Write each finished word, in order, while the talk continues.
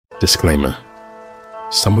Disclaimer: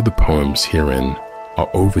 some of the poems herein are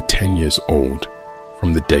over 10 years old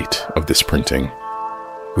from the date of this printing.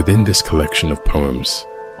 Within this collection of poems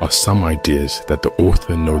are some ideas that the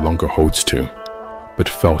author no longer holds to, but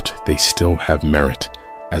felt they still have merit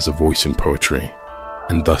as a voice in poetry,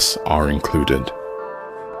 and thus are included.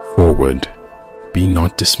 Forward: be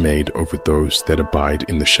not dismayed over those that abide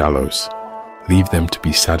in the shallows. Leave them to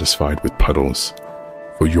be satisfied with puddles,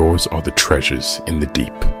 for yours are the treasures in the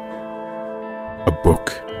deep. A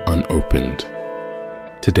book unopened.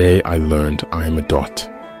 Today I learned I am a dot,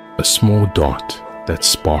 a small dot that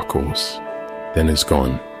sparkles, then is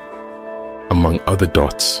gone, among other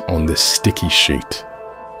dots on this sticky sheet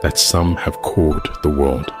that some have called the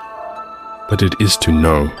world. But it is to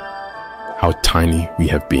know how tiny we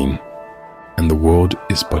have been, and the world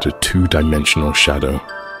is but a two-dimensional shadow.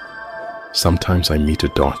 Sometimes I meet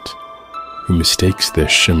a dot who mistakes their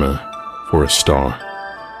shimmer for a star,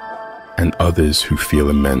 and others who feel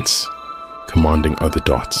immense, commanding other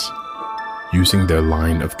dots, using their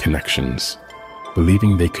line of connections,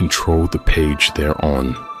 believing they control the page they're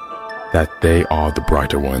on, that they are the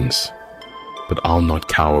brighter ones. But I'll not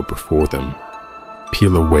cower before them.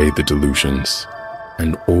 Peel away the delusions,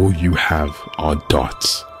 and all you have are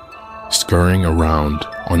dots, scurrying around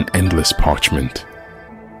on endless parchment.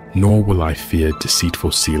 Nor will I fear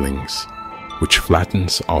deceitful ceilings, which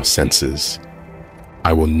flattens our senses.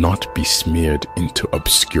 I will not be smeared into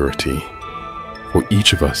obscurity, for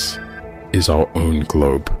each of us is our own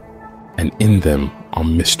globe, and in them are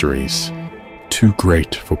mysteries, too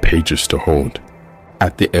great for pages to hold.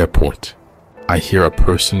 At the airport, I hear a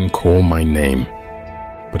person call my name,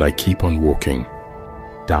 but I keep on walking,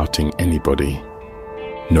 doubting anybody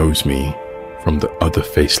knows me from the other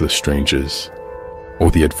faceless strangers, or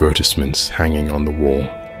the advertisements hanging on the wall.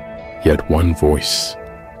 Yet one voice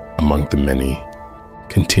among the many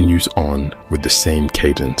continues on with the same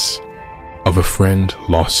cadence of a friend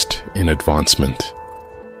lost in advancement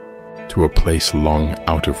to a place long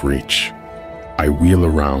out of reach. I wheel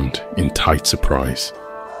around in tight surprise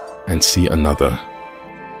and see another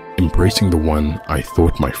embracing the one I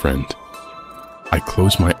thought my friend. I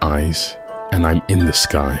close my eyes and I'm in the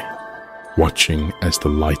sky, watching as the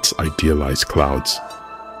lights idealize clouds,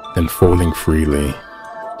 then falling freely,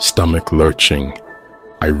 stomach lurching,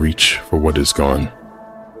 I reach for what is gone,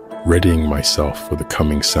 readying myself for the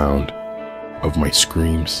coming sound of my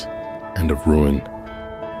screams and of ruin.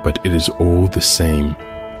 But it is all the same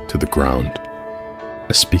to the ground.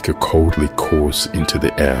 A speaker coldly calls into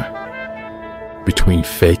the air. Between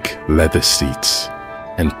fake leather seats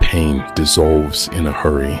and pain dissolves in a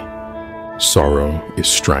hurry. Sorrow is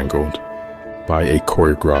strangled by a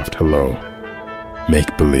choreographed hello.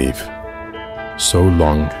 Make believe. So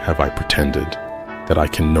long have I pretended that I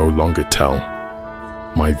can no longer tell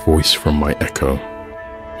my voice from my echo,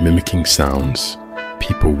 mimicking sounds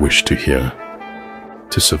people wish to hear.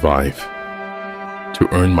 To survive, to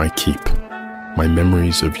earn my keep, my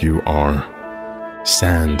memories of you are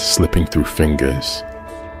sand slipping through fingers.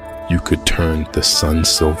 You could turn the sun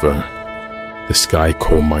silver, the sky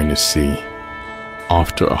coal miner's sea.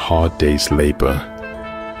 After a hard day's labor,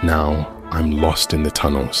 now I'm lost in the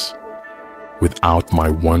tunnels, without my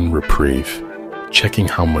one reprieve, checking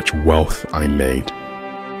how much wealth I made.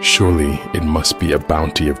 Surely it must be a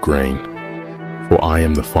bounty of grain, for I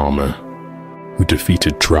am the farmer who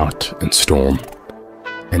defeated drought and storm,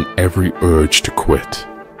 and every urge to quit.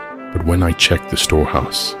 But when I check the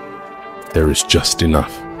storehouse, there is just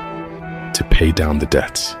enough to pay down the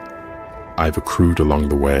debts I've accrued along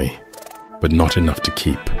the way, but not enough to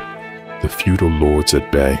keep the feudal lords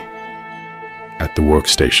at bay. At the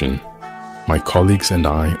workstation, my colleagues and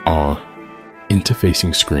I are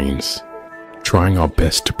interfacing screens, trying our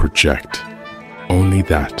best to project only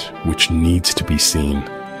that which needs to be seen,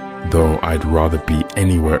 though I'd rather be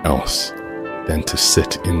anywhere else than to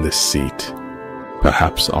sit in this seat.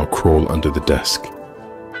 Perhaps I'll crawl under the desk,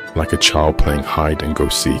 like a child playing hide and go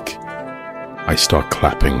seek. I start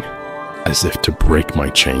clapping, as if to break my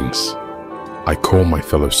chains. I call my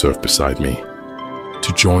fellow serf beside me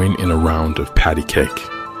to join in a round of patty cake.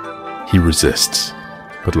 He resists,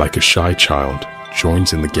 but like a shy child,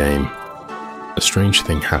 joins in the game. A strange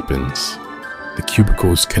thing happens. The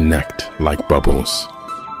cubicles connect like bubbles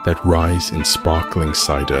that rise in sparkling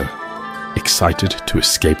cider, excited to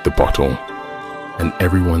escape the bottle, and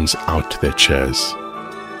everyone's out to their chairs,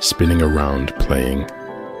 spinning around playing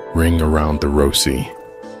Ring Around the Rosie,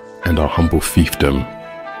 and our humble fiefdom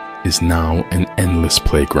is now an endless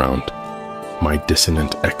playground. My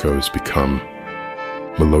dissonant echoes become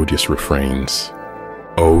melodious refrains.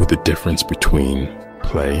 Oh, the difference between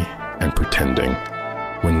play and pretending.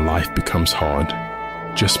 When life becomes hard,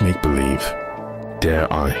 just make believe.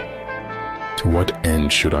 Dare I? To what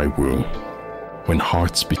end should I woo? When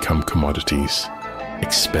hearts become commodities,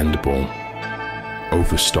 expendable,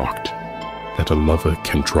 overstocked, that a lover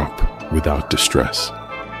can drop without distress.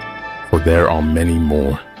 For there are many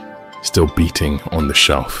more still beating on the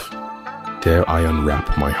shelf. Dare I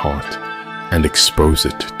unwrap my heart and expose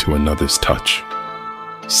it to another's touch?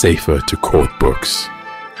 Safer to court books,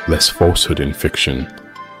 less falsehood in fiction,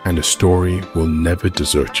 and a story will never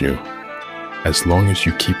desert you as long as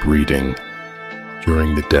you keep reading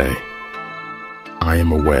during the day. I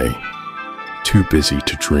am away, too busy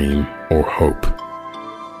to dream or hope,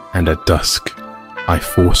 and at dusk I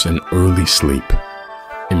force an early sleep,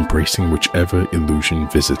 embracing whichever illusion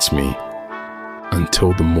visits me,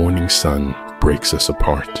 until the morning sun breaks us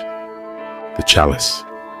apart. The chalice.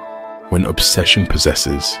 When obsession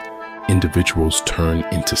possesses, individuals turn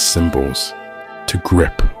into symbols to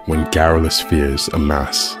grip when garrulous fears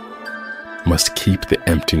amass, must keep the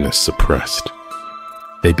emptiness suppressed.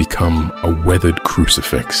 They become a weathered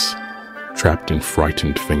crucifix, trapped in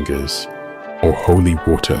frightened fingers, or holy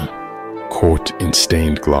water caught in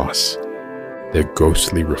stained glass, their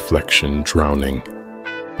ghostly reflection drowning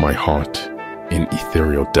my heart in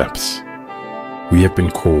ethereal depths. We have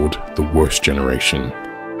been called the worst generation,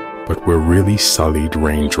 but we're really sullied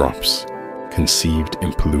raindrops, conceived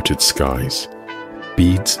in polluted skies,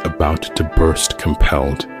 beads about to burst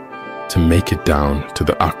compelled to make it down to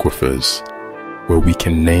the aquifers, where we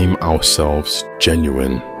can name ourselves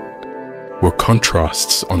genuine. We're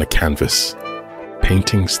contrasts on a canvas,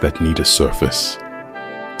 paintings that need a surface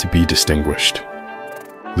to be distinguished,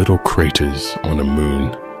 little craters on a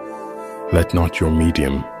moon. Let not your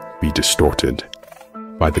medium be distorted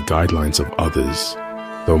by the guidelines of others,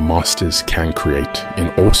 though masters can create in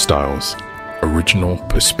all styles original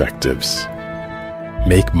perspectives.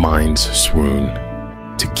 Make minds swoon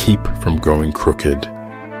to keep from going crooked.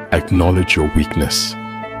 Acknowledge your weakness,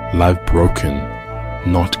 love broken,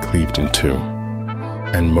 not cleaved in two,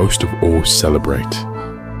 and most of all celebrate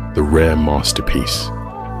the rare masterpiece,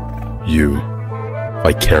 you,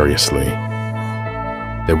 vicariously.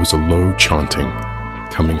 There was a low chanting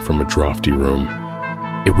coming from a drafty room.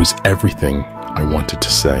 It was everything I wanted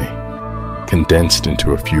to say, condensed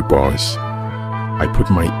into a few bars. I put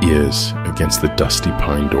my ears against the dusty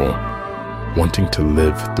pine door, wanting to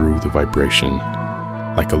live through the vibration,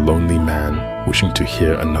 like a lonely man wishing to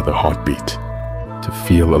hear another heartbeat, to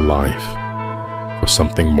feel alive, for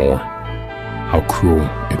something more. How cruel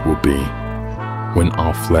it will be when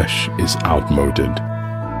our flesh is outmoded.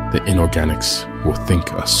 The inorganics will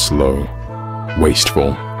think us slow,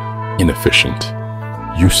 wasteful, inefficient,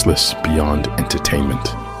 useless beyond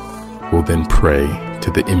entertainment. Will then pray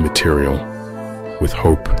to the immaterial with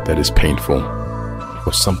hope that is painful,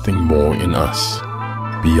 for something more in us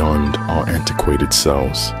beyond our antiquated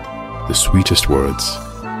selves. The sweetest words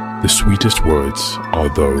are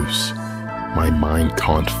those my mind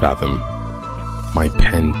can't fathom, my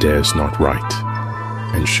pen dares not write,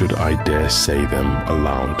 and should I dare say them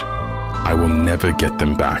aloud, I will never get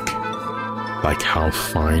them back. Like how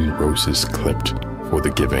fine roses clipped for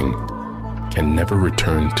the giving can never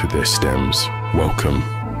return to their stems welcome.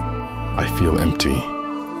 I feel empty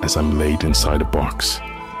as I'm laid inside a box.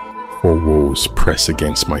 4 walls press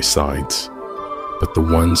against my sides, but the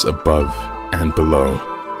ones above and below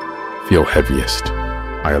feel heaviest.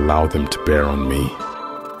 I allow them to bear on me.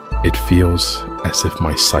 It feels as if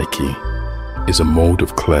my psyche is a mold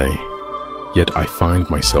of clay, yet I find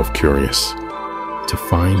myself curious to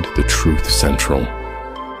find the truth central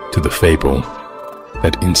to the fable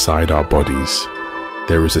that inside our bodies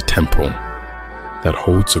there is a temple that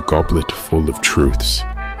holds a goblet full of truths.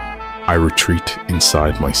 I retreat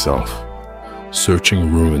inside myself,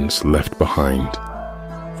 searching ruins left behind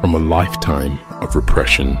from a lifetime of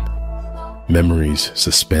repression, memories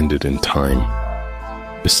suspended in time.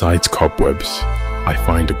 Besides cobwebs, I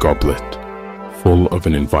find a goblet full of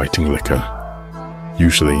an inviting liquor.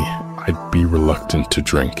 Usually, I'd be reluctant to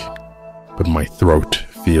drink, but my throat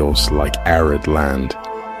feels like arid land,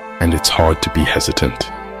 and it's hard to be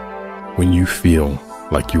hesitant. When you feel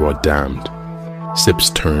like you are damned, sips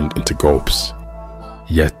turned into gulps.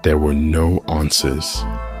 Yet there were no answers,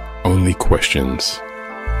 only questions,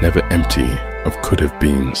 never empty of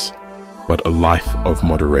could-have-beens. But a life of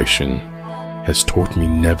moderation has taught me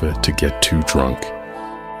never to get too drunk,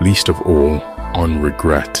 least of all on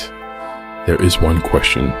regret. There is one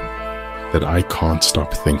question that I can't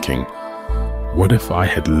stop thinking. What if I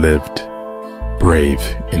had lived brave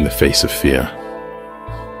in the face of fear?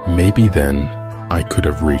 Maybe then I could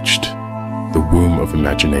have reached the womb of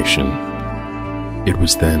imagination, It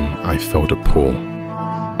was then I felt a pull.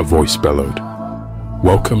 A voice bellowed,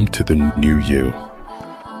 "Welcome to the new you.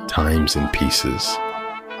 Times in pieces.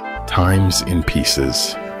 Times in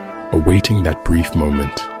pieces, awaiting that brief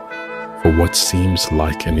moment for what seems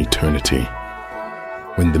like an eternity,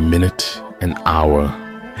 when the minute and hour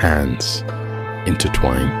hands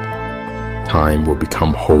intertwine. Time will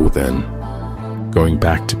become whole then. Going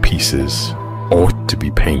back to pieces ought to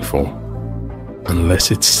be painful,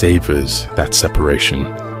 unless it savors that separation,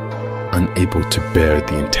 unable to bear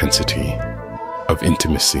the intensity of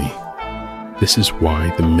intimacy. This is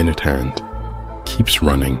why the minute hand keeps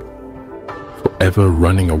running, forever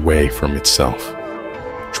running away from itself,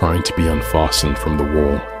 trying to be unfastened from the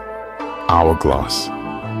wall. Hourglass,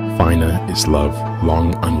 finer is love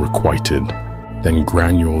long unrequited than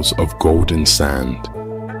granules of golden sand.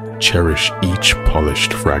 Cherish each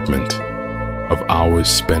polished fragment of hours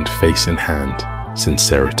spent face in hand,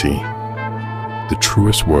 sincerity. The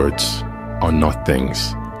truest words are not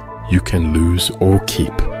things you can lose or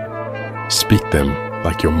keep. Speak them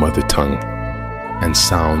like your mother tongue, and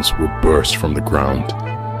sounds will burst from the ground,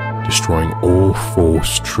 destroying all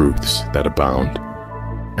false truths that abound,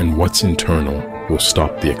 and what's internal will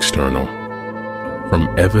stop the external from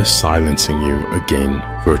ever silencing you again.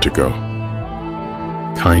 Vertigo.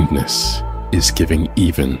 Kindness is giving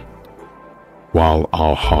even while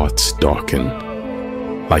our hearts darken,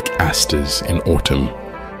 like asters in autumn,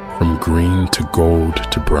 from green to gold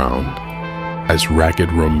to brown, as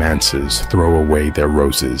ragged romances throw away their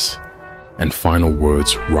roses and final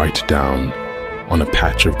words write down on a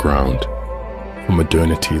patch of ground. For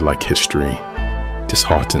modernity, like history,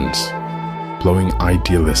 disheartens, blowing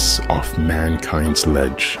idealists off mankind's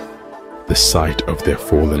ledge. The sight of their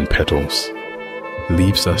fallen petals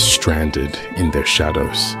leaves us stranded in their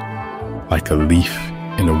shadows, like a leaf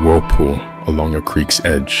in a whirlpool along a creek's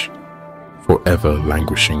edge, forever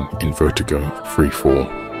languishing in vertigo free fall.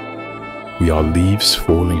 We are leaves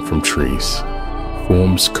falling from trees,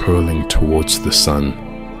 forms curling towards the sun,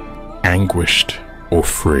 anguished or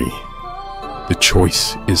free. The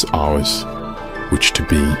choice is ours, which to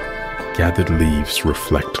be. Gathered leaves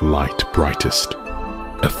reflect light brightest,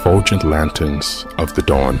 effulgent lanterns of the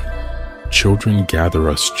dawn. Children gather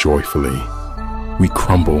us joyfully. We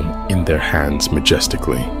crumble in their hands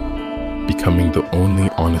majestically, becoming the only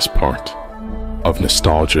honest part of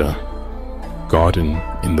nostalgia. Garden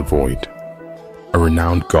in the void. A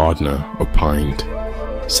renowned gardener opined,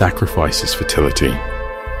 sacrifices fertility.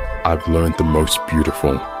 I've learned the most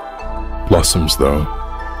beautiful. Blossoms, though,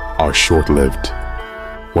 are short-lived.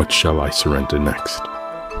 What shall I surrender next?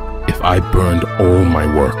 If I burned all my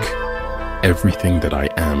work, everything that I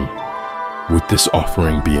am, would this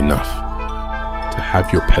offering be enough to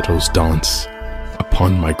have your petals dance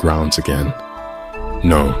upon my grounds again?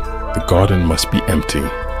 No, the garden must be empty.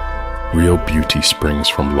 Real beauty springs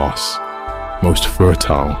from loss. Most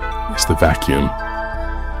fertile is the vacuum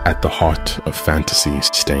at the heart of fantasy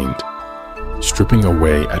stained, stripping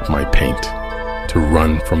away at my paint to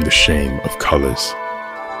run from the shame of colors.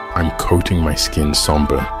 I'm coating my skin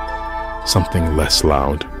somber, something less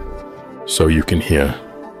loud, so you can hear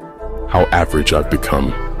how average I've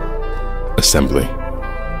become. Assembly.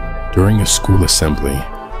 During a school assembly,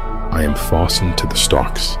 I am fastened to the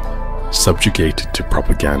stocks, subjugated to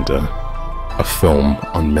propaganda, a film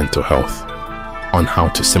on mental health, on how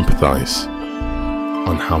to sympathize,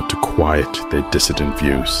 on how to quiet their dissident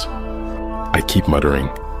views. I keep muttering,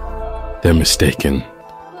 "They're mistaken."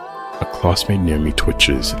 A classmate near me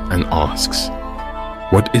twitches and asks,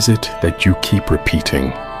 "What is it that you keep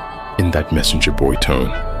repeating in that messenger boy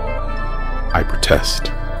tone?" I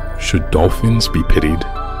protest, should dolphins be pitied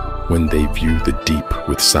when they view the deep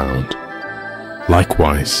with sound?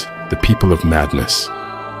 Likewise, the people of madness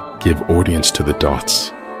give audience to the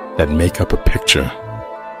dots that make up a picture,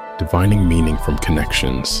 divining meaning from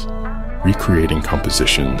connections, recreating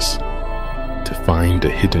compositions to find a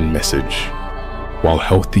hidden message, while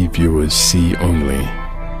healthy viewers see only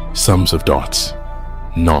sums of dots,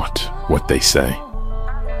 not what they say.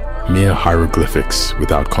 Mere hieroglyphics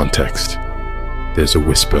without context. There's a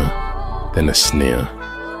whisper, then a sneer,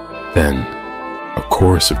 then a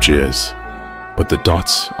chorus of jeers, but the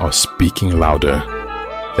dots are speaking louder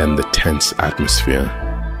than the tense atmosphere.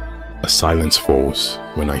 A silence falls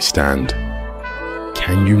when I stand.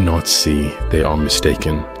 Can you not see they are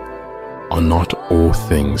mistaken? Are not all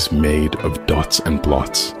things made of dots and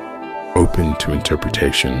blots, open to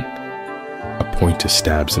interpretation? A pointer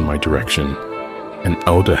stabs in my direction. An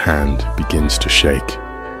elder hand begins to shake.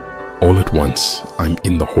 All at once, I'm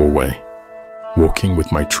in the hallway, walking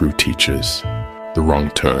with my true teachers. The wrong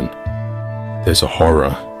turn. There's a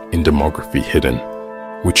horror in demography hidden.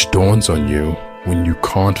 which dawns on you when you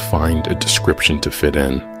can't find a description to fit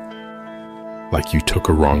in. Like you took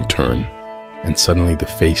a wrong turn, and suddenly the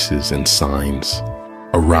faces and signs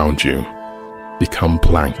around you become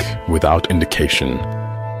blank without indication,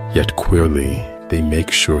 yet queerly they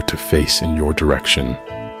make sure to face in your direction.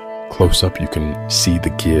 Close up you can see the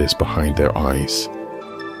gears behind their eyes,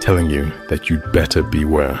 telling you that you'd better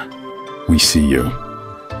beware. We see you.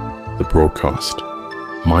 The broadcast,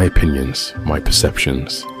 my opinions, my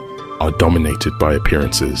perceptions, are dominated by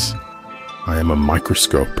appearances. I am a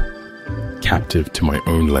microscope, captive to my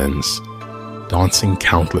own lens, dancing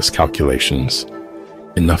countless calculations,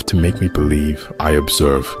 enough to make me believe I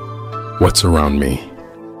observe what's around me,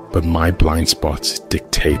 but my blind spots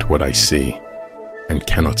dictate what I see and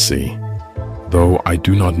cannot see. Though I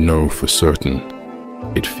do not know for certain,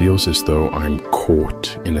 it feels as though I'm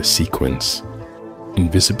caught in a sequence,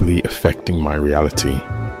 invisibly affecting my reality.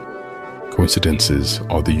 Coincidences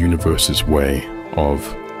are the universe's way of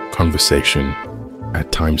conversation,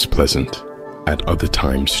 at times pleasant, at other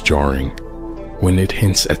times jarring. When it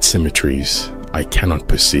hints at symmetries I cannot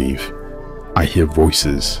perceive, I hear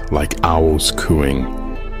voices like owls cooing.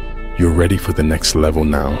 You're ready for the next level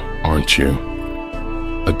now, aren't you?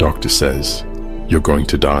 A doctor says, you're going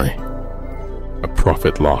to die. A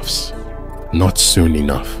prophet laughs, not soon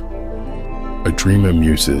enough. A dreamer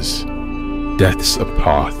muses, death's a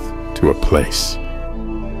path to a place.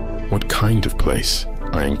 What kind of place?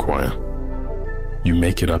 I inquire. You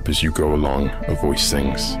make it up as you go along, a voice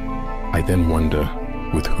sings. I then wonder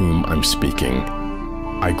with whom I'm speaking.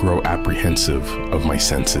 I grow apprehensive of my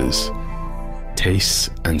senses. Tastes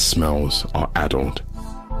and smells are addled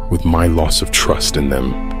with my loss of trust in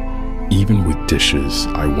them. Even with dishes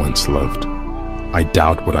I once loved, I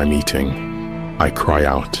doubt what I'm eating. I cry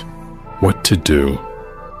out, what to do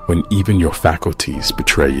when even your faculties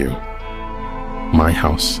betray you? My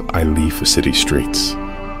house I leave for city streets,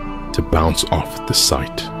 to bounce off the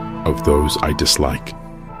sight of those I dislike.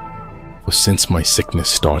 For since my sickness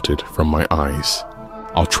started from my eyes,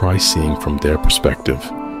 I'll try seeing from their perspective.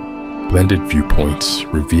 Blended viewpoints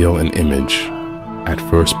reveal an image, at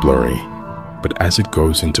first blurry, but as it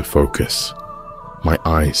goes into focus, my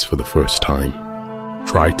eyes for the first time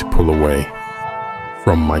try to pull away.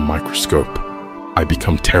 From my microscope, I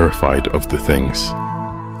become terrified of the things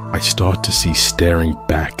I start to see staring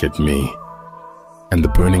back at me, and the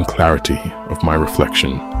burning clarity of my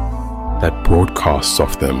reflection that broadcasts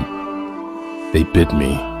off them. They bid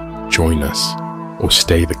me, join us, or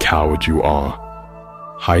stay the coward you are,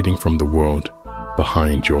 hiding from the world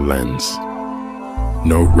behind your lens.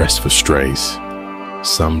 No rest for strays.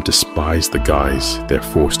 Some despise the guise they're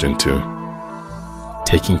forced into,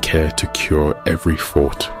 taking care to cure every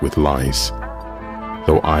fault with lies.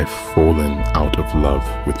 Though I've fallen out of love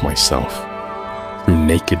with myself, through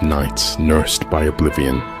naked nights nursed by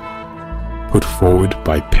oblivion, put forward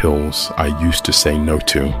by pills I used to say no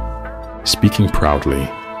to. Speaking proudly,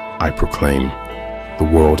 I proclaim, the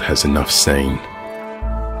world has enough sane.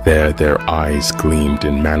 There their eyes gleamed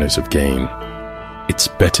in manners of gain. It's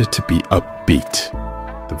better to be upbeat,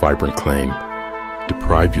 the vibrant claim.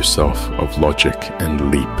 Deprive yourself of logic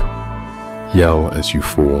and leap. Yell as you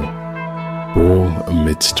fall. Bawl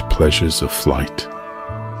amidst pleasures of flight.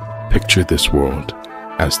 Picture this world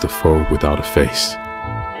as the foe without a face.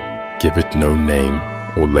 Give it no name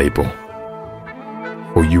or label,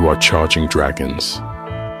 for you are charging dragons,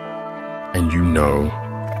 and you know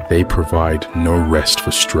they provide no rest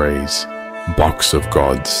for strays. Box of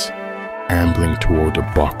gods, ambling toward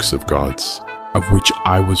a box of gods, of which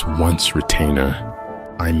I was once retainer.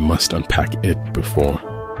 I must unpack it before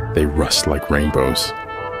they rust like rainbows,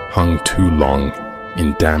 hung too long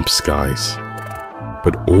in damp skies.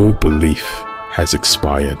 But all belief has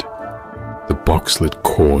expired. The boxlet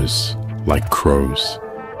caws like crows,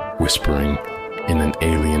 whispering in an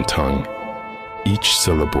alien tongue, each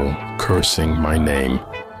syllable cursing my name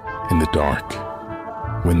in the dark.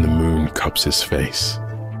 When the moon cups his face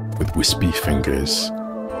with wispy fingers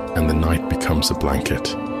and the night becomes a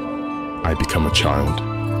blanket, I become a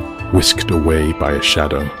child, whisked away by a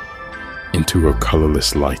shadow into a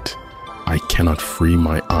colorless light. I cannot free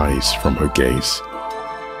my eyes from her gaze.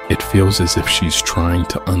 It feels as if she's trying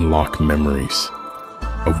to unlock memories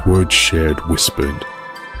of words shared whispered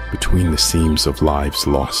between the seams of lives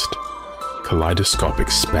lost.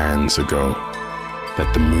 Kaleidoscopic spans ago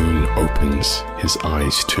that the moon opens his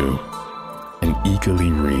eyes to and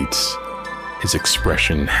eagerly reads. His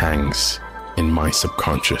expression hangs in my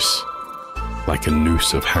subconscious like a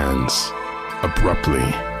noose of hands. Abruptly,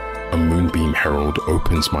 a moonbeam herald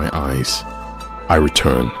opens my eyes. I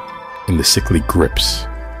return in the sickly grips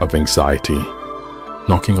of anxiety,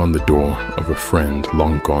 knocking on the door of a friend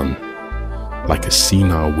long gone, like a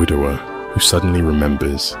senile widower who suddenly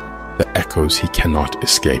remembers the echoes he cannot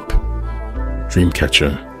escape.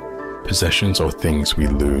 Dreamcatcher, possessions are things we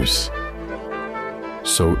lose.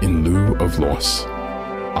 So in lieu of loss,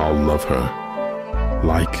 I'll love her,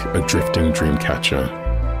 like a drifting dreamcatcher,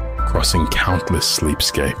 crossing countless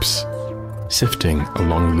sleepscapes, sifting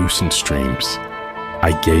along loosened streams.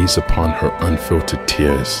 I gaze upon her unfiltered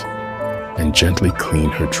tears and gently clean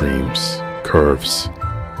her dreams, curves,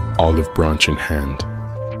 olive branch in hand.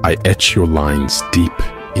 I etch your lines deep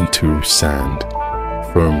into sand,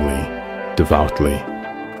 firmly, devoutly.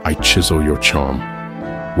 I chisel your charm,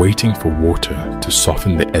 waiting for water to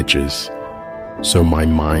soften the edges, so my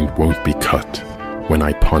mind won't be cut when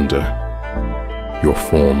I ponder your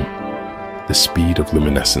form, the speed of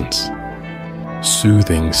luminescence.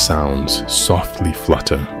 Soothing sounds softly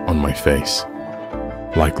flutter on my face,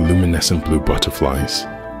 like luminescent blue butterflies.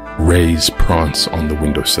 Rays prance on the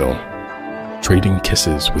windowsill, trading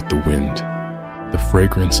kisses with the wind. The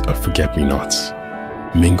fragrance of forget-me-nots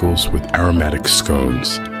mingles with aromatic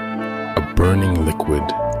scones. A burning liquid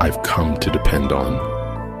I've come to depend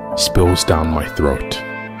on spills down my throat.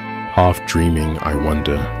 Half dreaming, I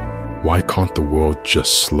wonder, why can't the world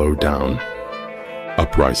just slow down?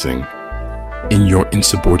 Uprising. In your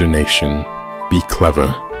insubordination, be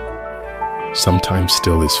clever. Sometimes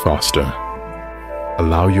still is faster.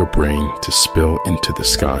 Allow your brain to spill into the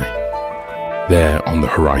sky. There on the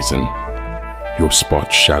horizon, your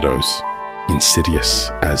spot shadows, insidious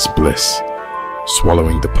as bliss,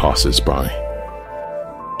 swallowing the passers-by.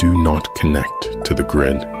 Do not connect to the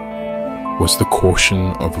grid. Was the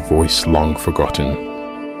caution of a voice long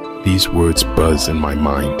forgotten? These words buzz in my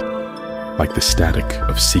mind, like the static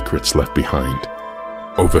of secrets left behind.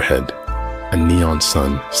 Overhead, a neon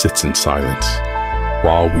sun sits in silence,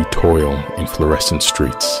 while we toil in fluorescent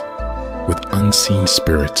streets, with unseen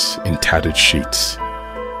spirits in tattered sheets.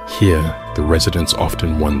 Here, the residents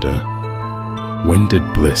often wonder, when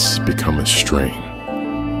did bliss become a strain?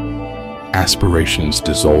 Aspirations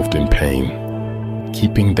dissolved in pain,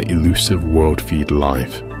 keeping the elusive world feed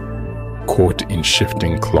live, caught in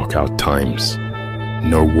shifting clock-out times.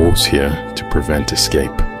 No walls here to prevent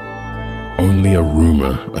escape. Only a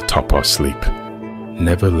rumor atop our sleep.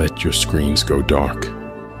 Never let your screens go dark.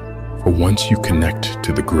 For once you connect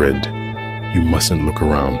to the grid, you mustn't look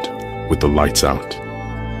around with the lights out.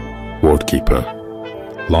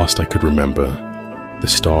 Worldkeeper. Last I could remember, the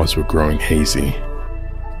stars were growing hazy,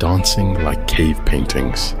 dancing like cave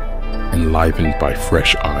paintings, enlivened by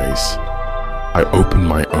fresh eyes. I open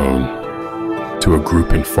my own to a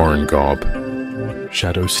group in foreign garb.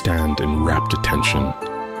 Shadows stand in rapt attention,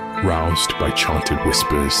 roused by chanted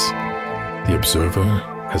whispers. The observer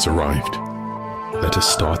has arrived. Let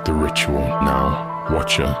us start the ritual now,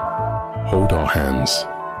 watcher. Hold our hands.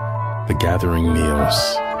 The gathering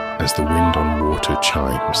kneels as the wind on water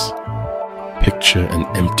chimes. Picture an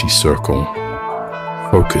empty circle.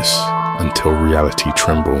 Focus until reality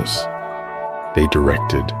trembles. They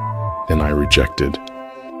directed, then I rejected.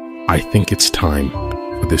 I think it's time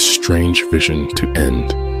for this strange vision to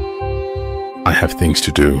end. I have things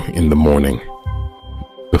to do in the morning.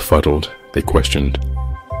 Befuddled, they questioned,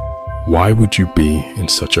 why would you be in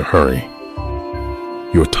such a hurry?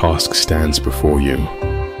 Your task stands before you.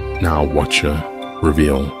 Now, watcher,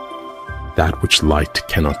 reveal that which light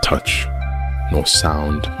cannot touch, nor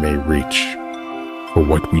sound may reach. For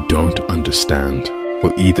what we don't understand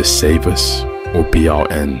will either save us or be our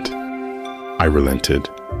end. I relented,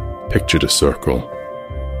 pictured a circle,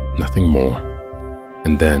 nothing more,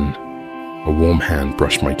 and then a warm hand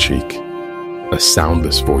brushed my cheek. A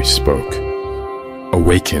soundless voice spoke.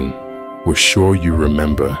 Awaken, we're sure you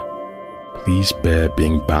remember. Please bear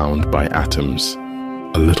being bound by atoms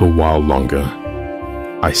a little while longer.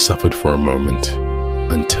 I suffered for a moment,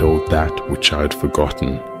 until that which I'd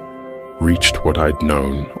forgotten reached what I'd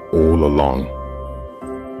known all along.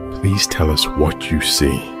 Please tell us what you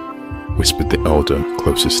see, whispered the elder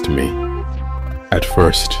closest to me. At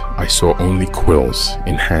first, I saw only quills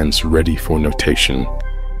in hands ready for notation.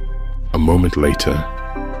 A moment later,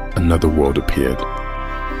 another world appeared.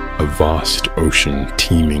 A vast ocean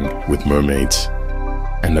teeming with mermaids,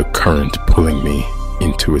 and a current pulling me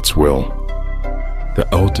into its will. The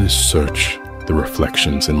elders search the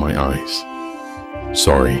reflections in my eyes.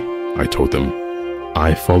 Sorry, I told them.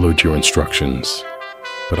 I followed your instructions,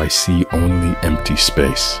 but I see only empty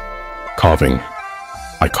space. Carving.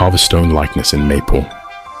 I carve a stone likeness in maple,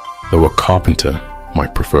 though a carpenter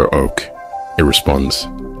might prefer oak. It responds,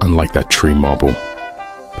 unlike that tree marble.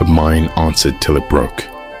 But mine answered till it broke.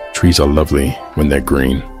 Trees are lovely when they're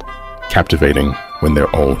green, captivating when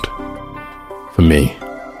they're old. For me,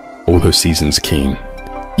 all her seasons keen,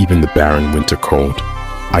 even the barren winter cold,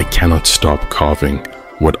 I cannot stop carving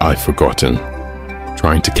what I've forgotten,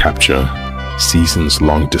 trying to capture seasons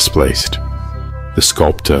long displaced. The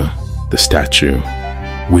sculptor, the statue,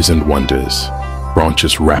 wizened wonders,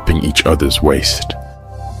 branches wrapping each other's waist.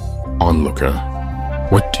 Onlooker,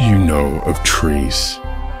 what do you know of trees,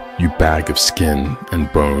 you bag of skin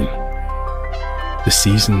and bone? The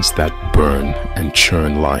seasons that burn and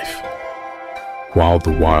churn life, while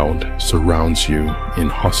the wild surrounds you in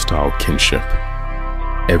hostile kinship.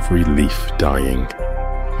 Every leaf dying,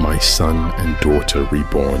 my son and daughter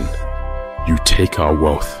reborn. You take our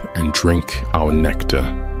wealth and drink our nectar,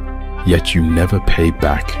 yet you never pay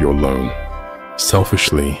back your loan.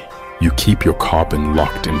 Selfishly, you keep your carbon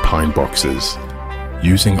locked in pine boxes,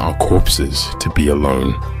 using our corpses to be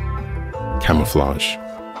alone. Camouflage,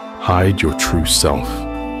 hide your true self,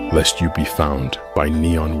 lest you be found by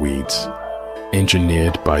neon weeds,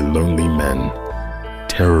 engineered by lonely men,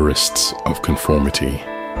 terrorists of conformity,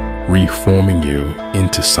 reforming you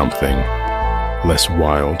into something less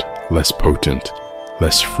wild, less potent,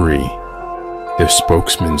 less free. Their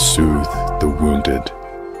spokesmen soothe the wounded,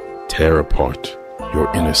 tear apart your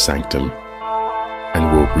inner sanctum,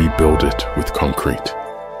 and will rebuild it with concrete.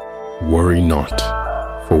 Worry not,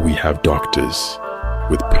 for we have doctors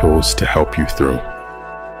with pills to help you through.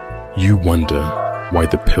 You wonder why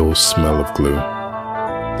the pills smell of glue.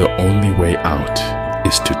 The only way out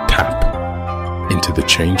is to tap into the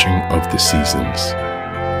changing of the seasons,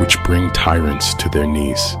 which bring tyrants to their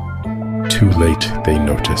knees. Too late they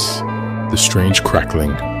notice the strange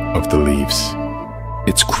crackling of the leaves.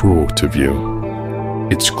 It's cruel to view.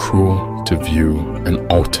 It's cruel to view an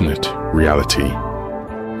alternate reality,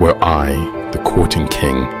 where I, the courting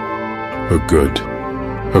king, her good,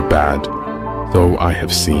 her bad, though I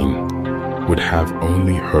have seen, would have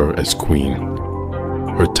only her as queen.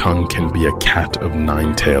 Her tongue can be a cat of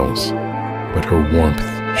 9 tails, but her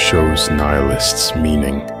warmth shows nihilists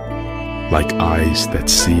meaning, like eyes that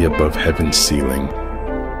see above heaven's ceiling.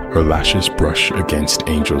 Her lashes brush against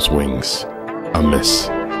angels' wings. A miss.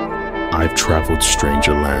 I've traveled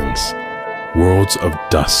stranger lands, worlds of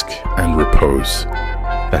dusk and repose,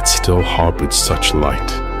 that still harbored such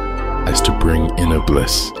light as to bring inner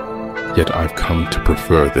bliss. Yet I've come to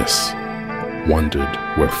prefer this, wondered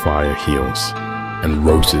where fire heals and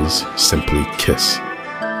roses simply kiss.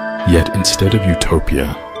 Yet instead of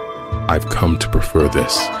utopia, I've come to prefer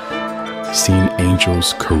this, seen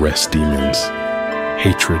angels caress demons,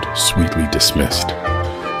 hatred sweetly dismissed,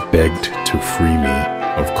 begged to free me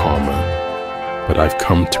of karma, but I've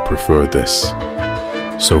come to prefer this.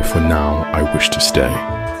 So for now I wish to stay,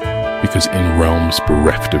 because in realms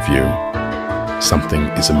bereft of you, something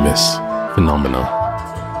is amiss.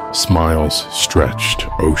 Phenomena, smiles stretched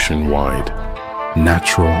ocean wide,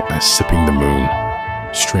 natural as sipping the moon.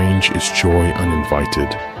 Strange is joy uninvited,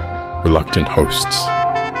 reluctant hosts,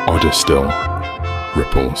 odder still,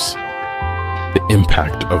 ripples. The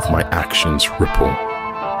impact of my actions ripple,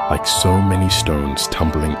 like so many stones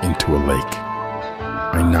tumbling into a lake.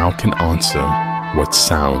 I now can answer what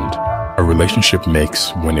sound a relationship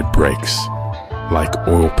makes when it breaks, like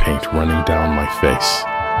oil paint running down my face,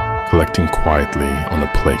 collecting quietly on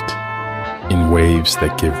a plate, in waves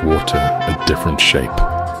that give water a different shape,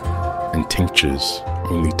 and tinctures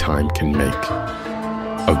only time can make,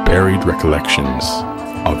 of buried recollections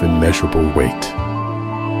of immeasurable weight.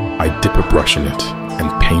 I dip a brush in it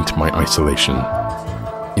and paint my isolation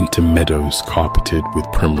into meadows carpeted with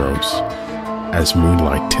primrose, as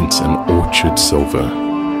moonlight tints an orchard silver,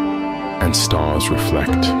 and stars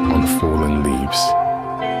reflect on fallen leaves.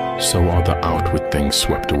 So are the outward things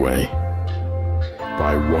swept away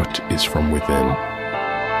by what is from within.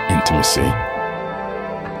 Intimacy.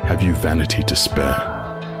 Have you vanity to spare?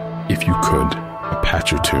 If you could, a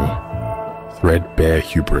patch or two. Threadbare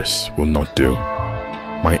hubris will not do.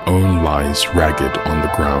 My own lies ragged on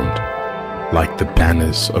the ground, like the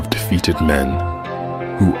banners of defeated men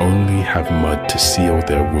who only have mud to seal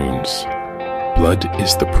their wounds. Blood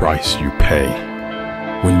is the price you pay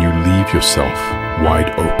when you leave yourself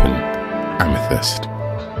wide open, amethyst.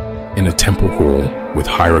 In a temple hall with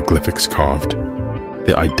hieroglyphics carved,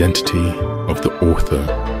 the identity of the author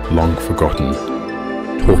long forgotten.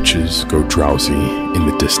 Torches go drowsy in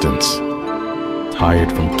the distance,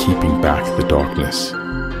 tired from keeping back the darkness.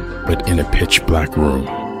 But in a pitch-black room,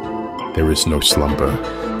 there is no slumber,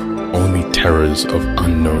 only terrors of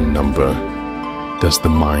unknown number. Does the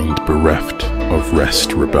mind bereft of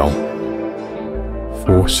rest rebel?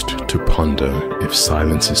 Forced to ponder if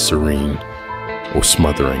silence is serene or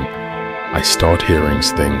smothering, I start hearing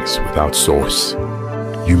things without source.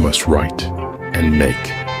 You must write and make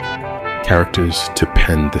characters to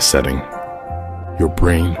pen the setting. Your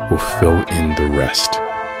brain will fill in the rest.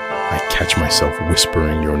 I catch myself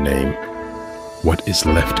whispering your name. What is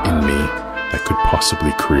left in me that could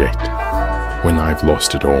possibly create when I've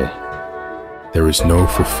lost it all? There is no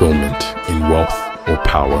fulfillment in wealth or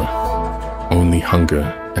power, only hunger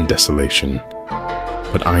and desolation.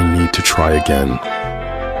 But I need to try again.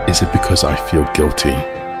 Is it because I feel guilty?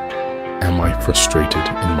 Am I frustrated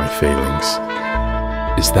in my failings?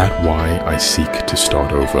 Is that why I seek to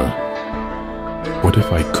start over? What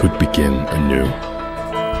if I could begin anew?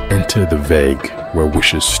 Enter the vague where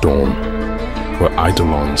wishes storm, where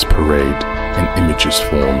eidolons parade and images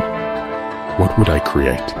form. What would I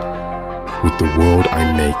create? Would the world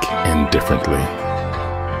I make end differently?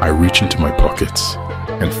 I reach into my pockets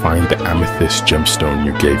and find the amethyst gemstone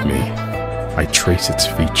you gave me. I trace its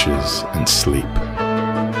features and sleep.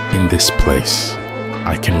 In this place,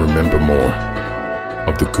 I can remember more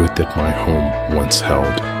of the good that my home once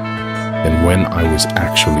held than when I was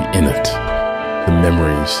actually in it. The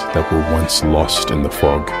memories that were once lost in the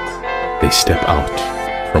fog, they step out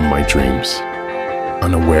from my dreams,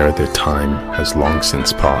 unaware their time has long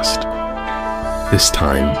since passed. This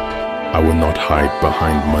time, I will not hide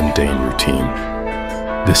behind mundane routine.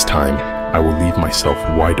 This time, I will leave myself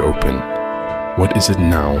wide open. What is it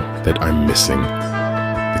now that I'm missing?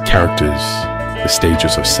 The characters, the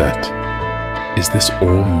stages are set. Is this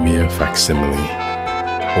all mere facsimile?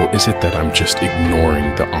 Or is it that I'm just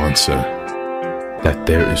ignoring the answer? That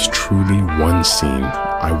there is truly one scene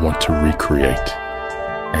I want to recreate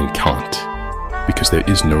and can't, because there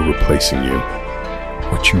is no replacing you.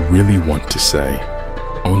 What you really want to say,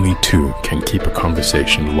 only two can keep a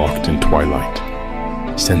conversation locked in twilight,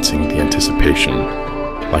 sensing the anticipation,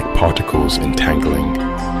 like particles entangling,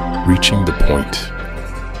 reaching the point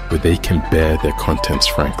where they can bear their contents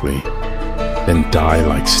frankly, then die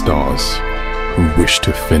like stars who wish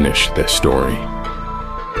to finish their story.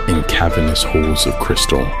 In cavernous halls of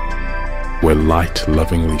crystal, where light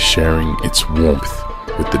lovingly sharing its warmth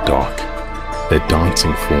with the dark, their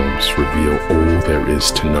dancing forms reveal all there is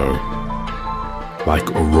to know. Like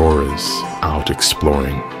auroras out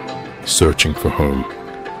exploring, searching for home.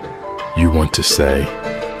 You want to say,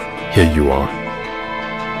 here you are.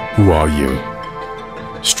 Who are you?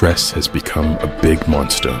 Stress has become a big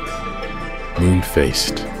monster,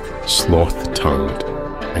 moon-faced, sloth-tongued,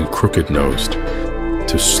 and crooked-nosed,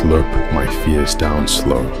 to slurp my fears down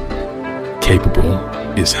slow. Capable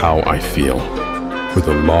is how I feel, with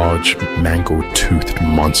a large, mango-toothed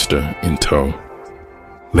monster in tow.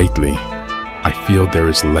 Lately, I feel there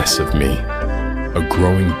is less of me. A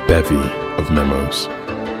growing bevy of memos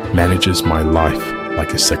manages my life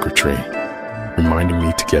like a secretary, reminding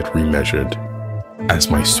me to get remeasured, as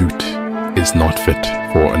my suit is not fit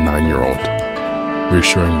for a 9-year-old,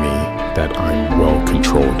 reassuring me that I'm well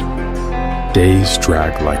controlled. Days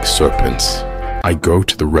drag like serpents. I go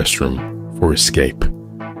to the restroom for escape,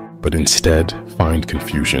 but instead find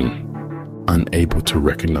confusion, unable to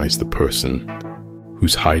recognize the person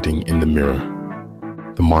who's hiding in the mirror.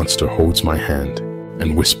 The monster holds my hand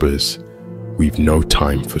and whispers, "We've no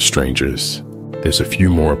time for strangers. There's a few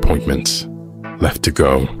more appointments left to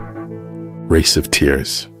go." Race of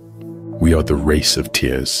tears. We are the race of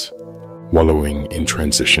tears, wallowing in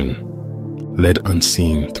transition, led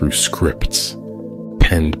unseen through scripts,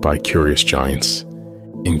 penned by curious giants.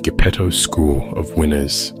 In Geppetto's school of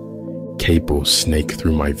winners, cables snake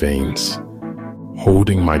through my veins,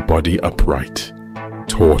 holding my body upright,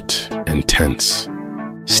 taut and tense,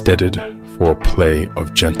 steadied for a play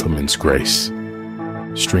of gentleman's grace.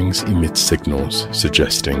 Strings emit signals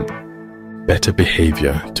suggesting better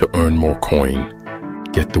behavior to earn more coin,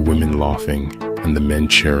 get the women laughing and the men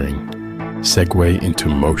cheering, segue into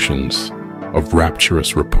motions of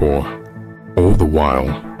rapturous rapport. All the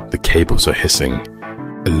while, the cables are hissing,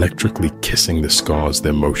 electrically kissing the scars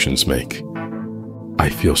their motions make. I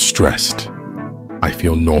feel stressed. I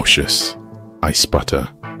feel nauseous. I sputter.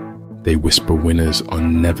 They whisper winners are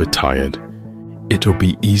never tired. It'll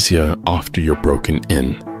be easier after you're broken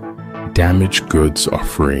in. Damaged goods are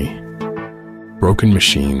free. Broken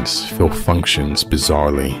machines fill functions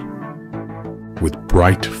bizarrely, with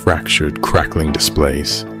bright, fractured, crackling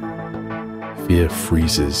displays. Fear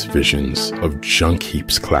freezes visions of junk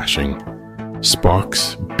heaps clashing.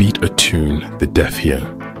 Sparks beat a tune the deaf hear,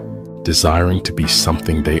 desiring to be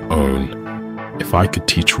something they own. If I could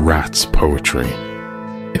teach rats poetry,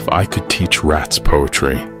 if I could teach rats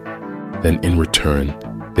poetry, then in return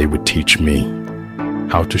they would teach me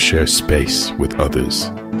how to share space with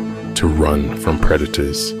others, to run from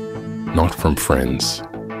predators, not from friends,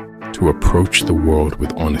 to approach the world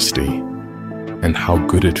with honesty, and how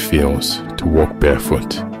good it feels to walk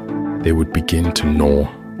barefoot, they would begin to gnaw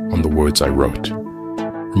on the words I wrote,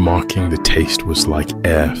 remarking the taste was like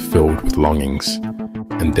air filled with longings,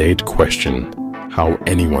 and they'd question how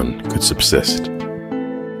anyone could subsist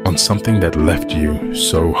on something that left you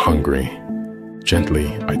so hungry. Gently,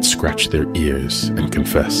 I'd scratch their ears and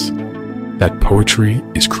confess that poetry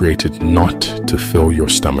is created not to fill your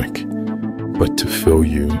stomach, but to fill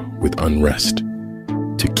you with unrest,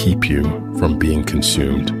 to keep you from being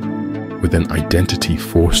consumed with an identity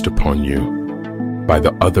forced upon you by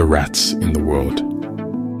the other rats in the world.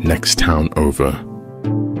 Next town over,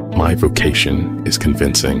 my vocation is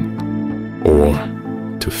convincing, or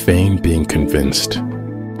to feign being convinced,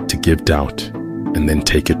 to give doubt and then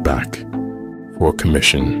take it back. For a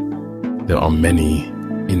commission, there are many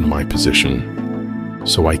in my position,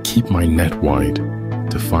 so I keep my net wide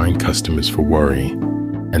to find customers for worry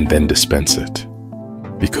and then dispense it,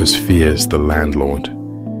 because fear's the landlord,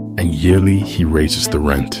 and yearly he raises the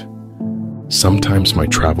rent. Sometimes my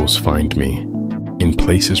travels find me in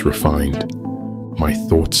places refined. My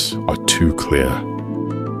thoughts are too clear.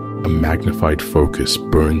 A magnified focus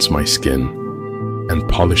burns my skin, and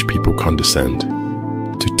polished people condescend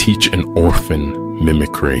to teach an orphan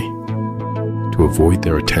mimicry. To avoid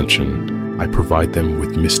their attention, I provide them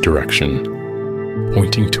with misdirection,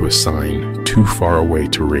 pointing to a sign too far away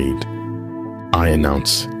to read. I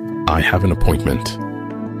announce, I have an appointment.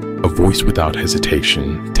 A voice without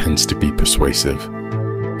hesitation tends to be persuasive,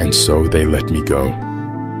 and so they let me go.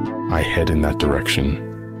 I head in that direction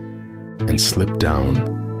and slip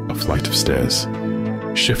down a flight of stairs,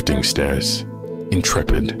 shifting stairs,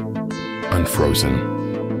 intrepid,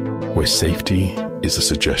 unfrozen, where safety is a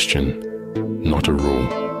suggestion, not a rule,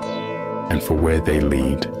 and for where they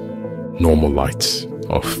lead, normal lights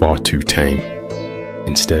are far too tame.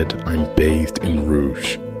 Instead, I'm bathed in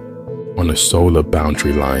rouge, on a solar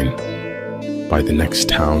boundary line. By the next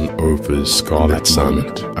town over's scarlet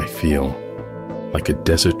sun, I feel like a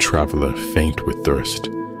desert traveler faint with thirst.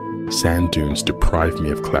 Sand dunes deprive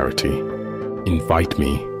me of clarity, invite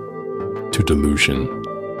me to delusion,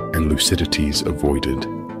 and lucidity's avoided.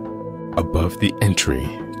 Above the entry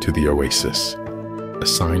to the oasis, a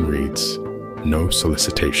sign reads, no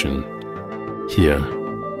solicitation. Here,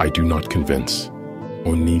 I do not convince,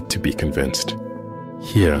 or need to be convinced.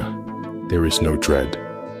 Here, there is no dread.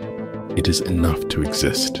 It is enough to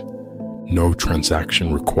exist. No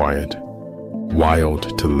transaction required.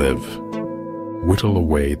 Wild to live. Whittle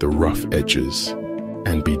away the rough edges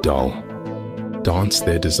and be dull. Dance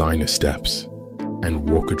their designer steps and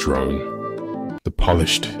walk a drone. The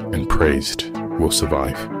polished and praised will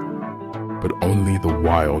survive, but only the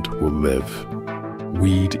wild will live.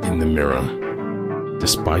 Weed in the mirror.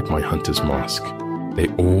 Despite my hunter's mask, they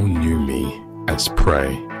all knew me as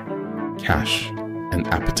prey, cash and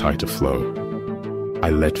appetite aflow. I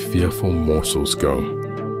let fearful morsels go,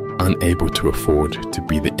 unable to afford to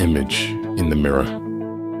be the image in the mirror.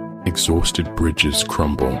 Exhausted bridges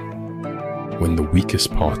crumble when the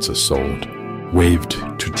weakest parts are sold. Waved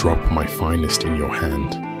to drop my finest in your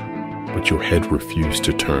hand, but your head refused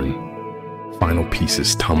to turn. Final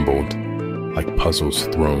pieces tumbled like puzzles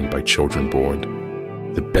thrown by children bored.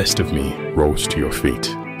 The best of me rolls to your feet.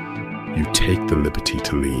 You take the liberty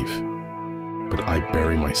to leave, but I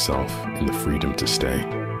bury myself in the freedom to stay.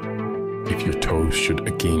 If your toes should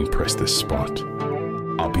again press this spot,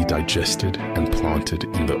 I'll be digested and planted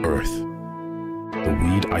in the earth. The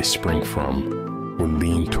weed I spring from will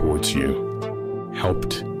lean towards you,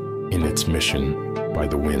 helped in its mission by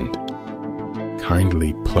the wind.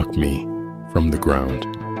 Kindly pluck me from the ground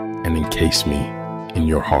and encase me in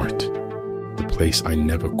your heart, the place I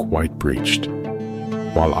never quite breached,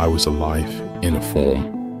 while I was alive in a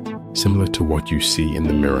form similar to what you see in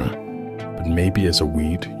the mirror. But maybe as a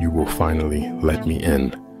weed you will finally let me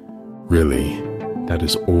in. Really, that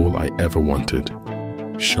is all I ever wanted.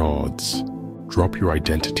 Shards, drop your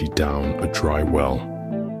identity down a dry well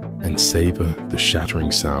and savor the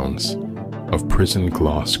shattering sounds of prison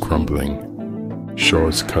glass crumbling,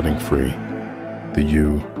 shards cutting free, the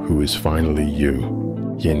you who is finally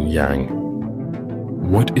you, yin-yang.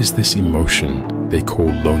 What is this emotion they call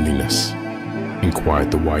loneliness?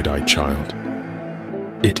 Inquired the wide-eyed child.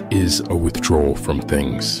 It is a withdrawal from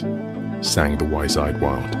things, sang the wise-eyed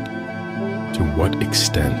wild. To what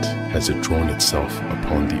extent has it drawn itself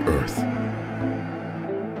upon the earth?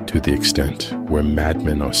 To the extent where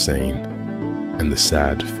madmen are sane and the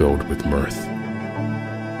sad filled with mirth.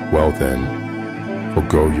 Well then,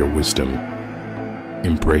 forgo your wisdom,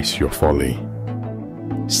 embrace your folly,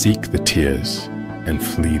 seek the tears and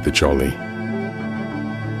flee the jolly.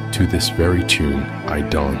 To this very tune I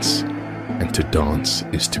dance, and to dance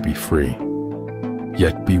is to be free.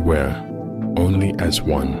 Yet beware, only as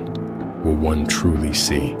one will one truly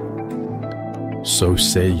see. So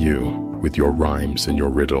say you with your rhymes and your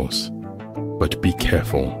riddles, but be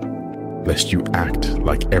careful, lest you act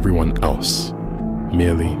like everyone else,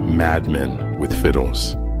 merely madmen with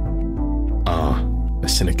fiddles. Ah, a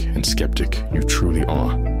cynic and skeptic you truly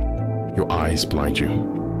are. Your eyes blind you,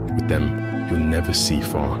 with them you'll never see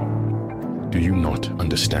far. Do you not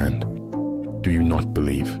understand? Do you not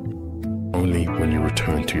believe? Only when you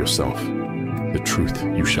return to yourself, the truth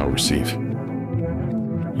you shall receive.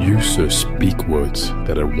 You, sir, speak words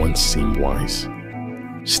that at once seem wise.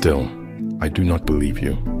 Still, I do not believe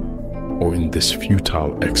you, or in this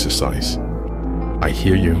futile exercise. I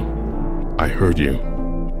hear you, I heard you.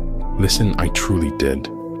 Listen, I truly did.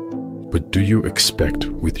 But do you expect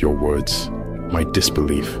with your words my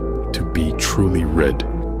disbelief to be truly read?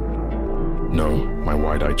 No, my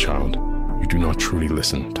wide-eyed child, you do not truly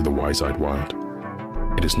listen to the wise-eyed wild.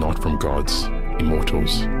 It is not from gods,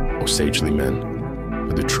 immortals, or sagely men,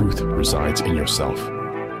 but the truth resides in yourself.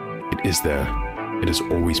 It is there, it has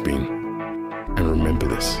always been. And remember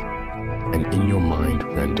this, and in your mind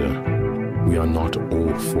render, we are not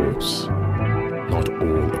all false, not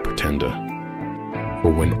all a pretender.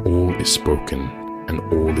 For when all is spoken and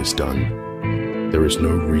all is done, there is no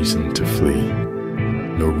reason to flee,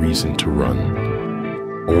 no reason to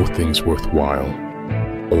run. All things worthwhile,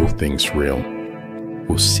 all things real,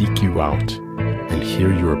 will seek you out and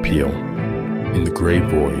hear your appeal. In the grey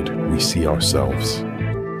void we see ourselves,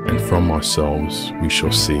 and from ourselves we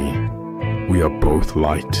shall see we are both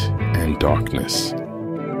light and darkness,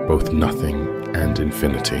 both nothing and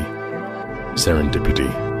infinity. Serendipity.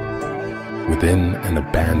 Within an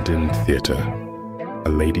abandoned theatre, a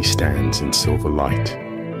lady stands in silver light.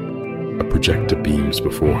 A projector beams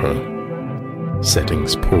before her,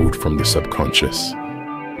 settings pulled from the subconscious,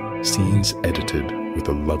 scenes edited with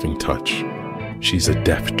a loving touch. She's a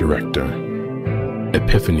deft director.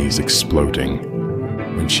 Epiphanies exploding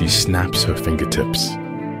when she snaps her fingertips,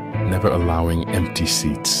 never allowing empty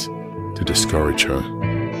seats to discourage her.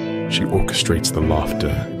 She orchestrates the laughter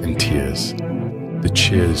and tears, the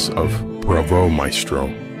cheers of "Bravo, maestro."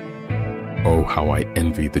 Oh, how I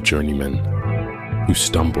envy the journeyman who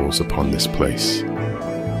stumbles upon this place.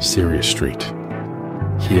 Serious Street.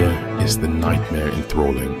 Here is the nightmare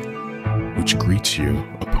enthralling, which greets you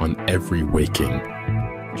upon every waking.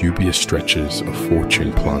 Dubious stretches of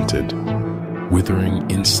fortune planted, withering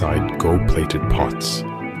inside gold-plated pots,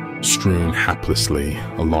 strewn haplessly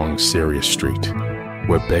along Serious Street,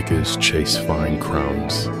 where beggars chase fine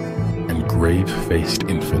crowns, and grave-faced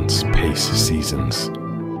infants pace seasons.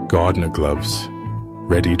 Gardener gloves,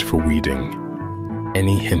 readied for weeding,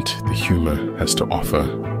 any hint the humor has to offer,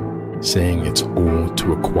 saying it's all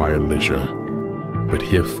to acquire leisure, but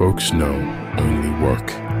here folks know only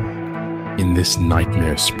work. In this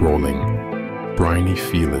nightmare sprawling, briny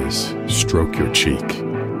feelers stroke your cheek,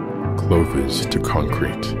 clovers to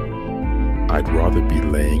concrete. I'd rather be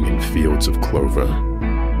laying in fields of clover,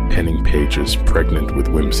 penning pages pregnant with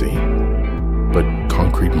whimsy. But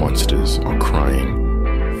concrete monsters are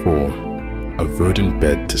crying for a verdant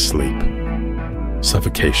bed to sleep.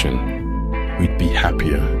 Suffocation, we'd be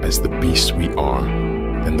happier as the beasts we are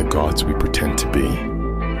than the gods we pretend to be.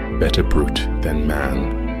 Better brute than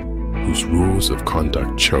man, whose rules of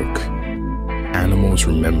conduct choke. Animals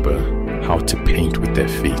remember how to paint with their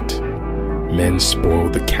feet. Men spoil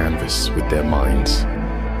the canvas with their minds.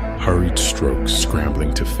 Hurried strokes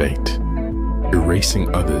scrambling to fate,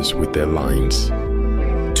 erasing others with their lines.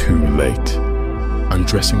 Too late.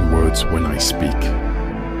 Undressing words when I speak,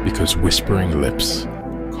 because whispering lips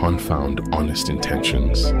confound honest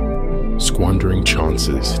intentions. Squandering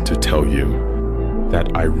chances to tell you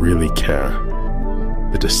that I really care.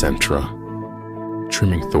 The Decentra,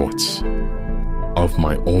 trimming thoughts of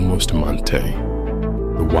my almost amante,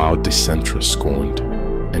 the wild Decentra scorned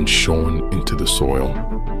and shorn into the soil.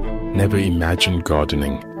 Never imagined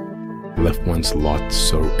gardening left one's lot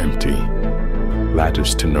so empty,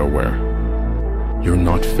 ladders to nowhere. You're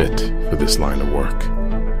not fit for this line of work.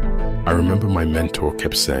 I remember my mentor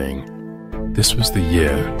kept saying, this was the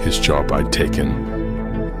year his job I'd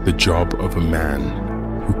taken, the job of a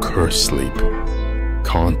man who cursed sleep.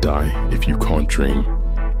 Can't die if you can't dream,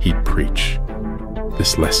 he'd preach.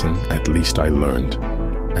 This lesson at least I learned,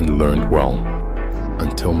 and learned well,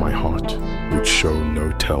 until my heart would show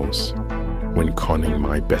no tells when conning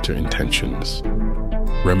my better intentions.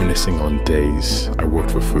 Reminiscing on days I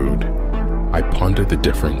worked for food, I pondered the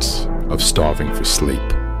difference of starving for sleep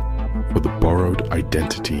for the borrowed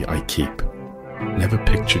identity I keep. Never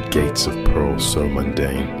pictured gates of pearl so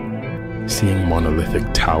mundane, seeing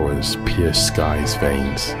monolithic towers pierce sky's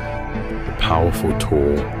veins, the powerful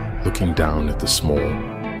tall looking down at the small,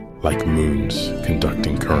 like moons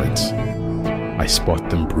conducting currents. I spot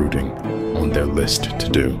them brooding on their list to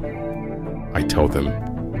do. I tell them,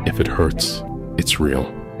 if it hurts, it's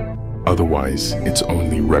real. Otherwise, it's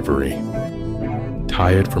only reverie.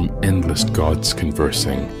 Tired from endless gods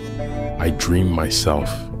conversing, I dream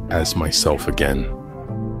myself as myself again.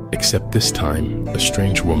 Except this time, a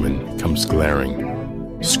strange woman comes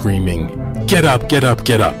glaring, screaming, "Get up, get up,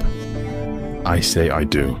 get up!" I say I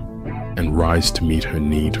do, and rise to meet her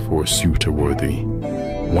need for a suitor worthy,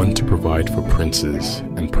 one to provide for princes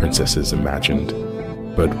and princesses imagined.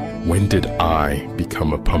 But when did I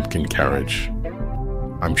become a pumpkin carriage?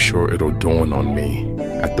 I'm sure it'll dawn on me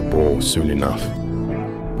at the ball soon enough.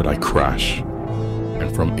 But I crash,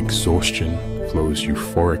 and from exhaustion flows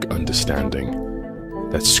euphoric understanding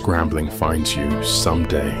that scrambling finds you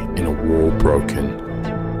someday in a wall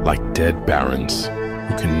broken, like dead barons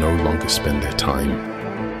who can no longer spend their time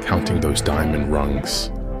counting those diamond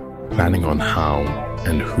rungs, planning on how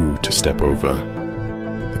and who to step over.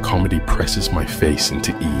 The comedy presses my face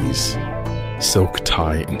into ease, silk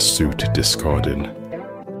tie and suit discarded.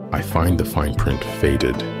 I find the fine print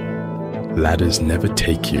faded. Ladders never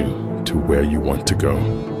take you to where you want to go.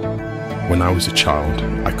 When I was a child,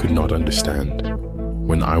 I could not understand.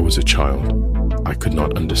 When I was a child, I could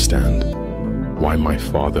not understand why my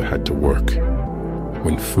father had to work,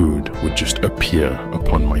 when food would just appear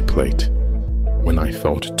upon my plate. When I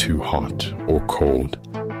felt too hot or cold,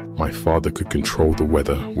 my father could control the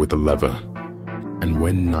weather with a lever. And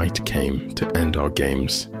when night came to end our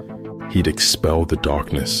games, he'd expel the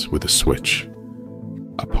darkness with a switch.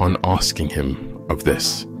 Upon asking him of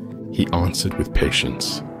this, he answered with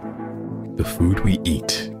patience, "The food we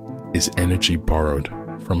eat is energy borrowed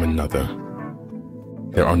from another.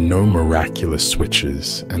 There are no miraculous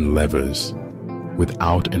switches and levers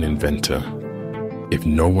without an inventor. If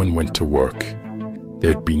no one went to work,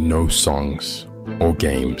 there'd be no songs or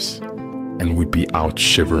games, and we'd be out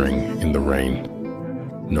shivering in the rain.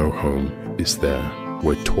 No home is there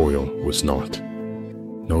where toil was not.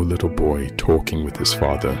 No little boy talking with his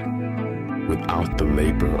father without the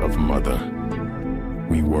labor of mother.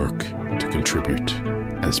 We work to contribute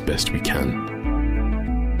as best we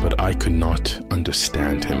can." But I could not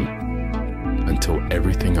understand him until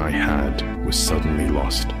everything I had was suddenly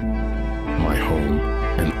lost. My home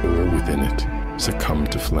and all within it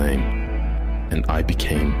succumbed to flame, and I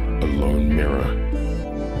became a lone mirror,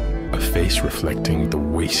 a face reflecting the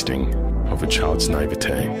wasting of a child's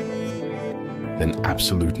naivete. Then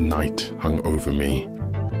absolute night hung over me.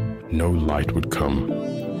 No light would come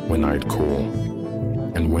when I'd call,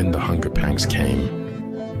 and when the hunger pangs came,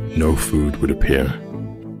 no food would appear,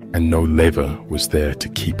 and no lever was there to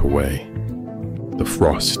keep away. The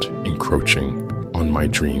frost encroaching on my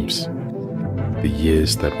dreams, the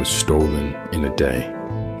years that were stolen in a day,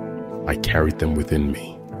 I carried them within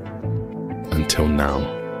me, until now,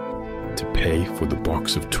 to pay for the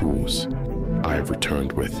box of tools I have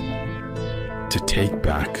returned with, to take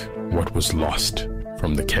back what was lost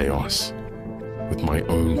from the chaos, with my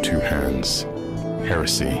own two hands,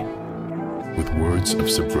 heresy, with words of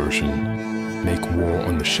subversion, make war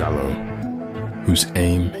on the shallow, whose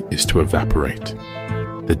aim is to evaporate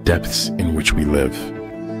the depths in which we live,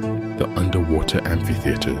 the underwater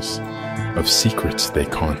amphitheaters of secrets they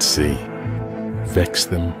can't see, vex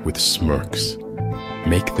them with smirks,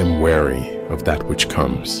 make them wary of that which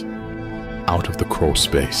comes. Out of the crawl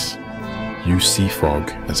space, use sea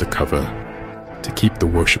fog as a cover to keep the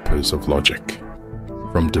worshippers of logic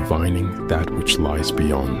from divining that which lies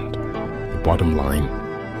beyond. The bottom line,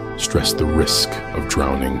 stress the risk of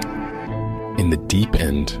drowning in the deep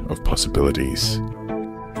end of possibilities.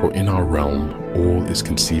 For in our realm, all is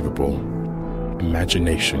conceivable.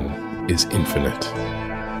 Imagination is infinite,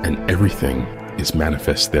 and everything is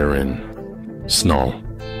manifest therein. Snarl.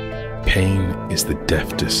 Pain is the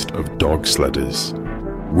deftest of dog sledders,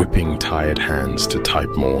 whipping tired hands to type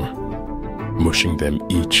more, mushing them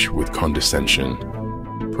each with condescension,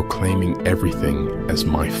 proclaiming everything as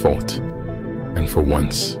my fault. And for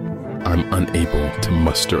once, I'm unable to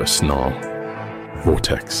muster a snarl.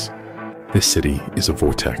 Vortex. This city is a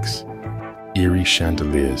vortex. Eerie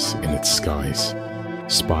chandeliers in its skies,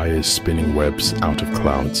 spires spinning webs out of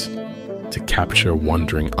clouds to capture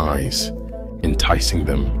wondering eyes, enticing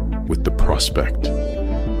them with the prospect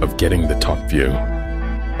of getting the top view,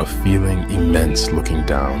 of feeling immense looking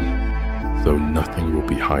down, though nothing will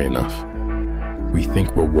be high enough. We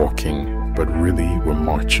think we're walking, but really we're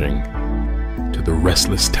marching to the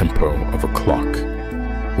restless tempo of a clock,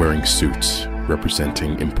 wearing suits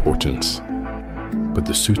representing importance. But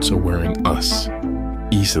the suits are wearing us.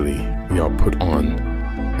 Easily we are put on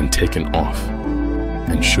and taken off,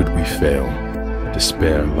 and should we fail,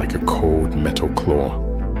 despair like a cold metal claw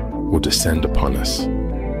will descend upon us,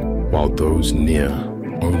 while those near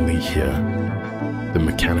only hear the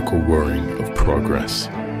mechanical whirring of progress.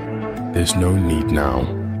 There's no need now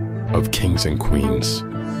of kings and queens.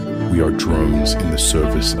 We are drones in the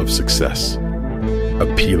service of success.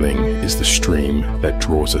 Appealing is the stream that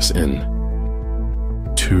draws us in,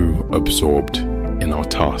 too absorbed in our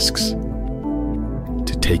tasks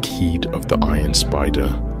to take heed of the iron spider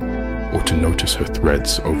or to notice her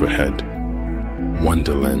threads overhead.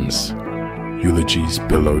 Wonderlands, eulogies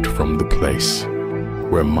billowed from the place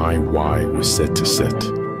where my why was set to sit.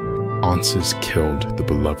 Answers killed the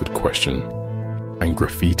beloved question and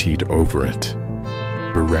graffitied over it.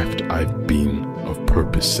 Bereft I've been of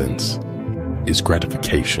purpose since. Is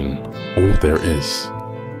gratification all there is?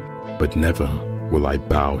 But never will I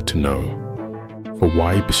bow to know. For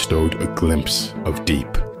why bestowed a glimpse of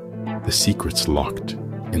deep, the secrets locked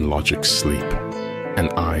in logic's sleep,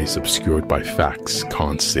 and eyes obscured by facts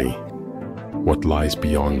can't see what lies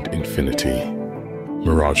beyond infinity.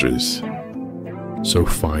 Mirages. So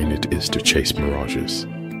fine it is to chase mirages,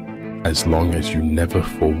 as long as you never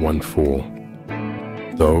for one fall.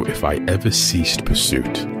 Though if I ever ceased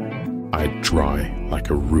pursuit, I'd dry like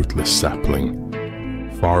a rootless sapling,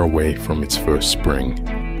 far away from its first spring,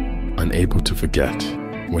 unable to forget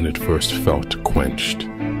when it first felt quenched,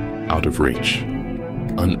 out of reach,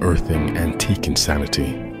 unearthing antique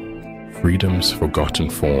insanity, freedom's forgotten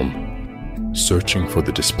form, searching for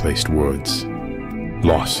the displaced words,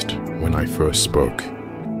 lost when I first spoke,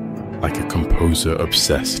 like a composer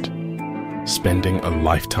obsessed, spending a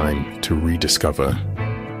lifetime to rediscover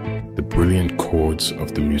the brilliant chords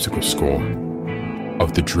of the musical score,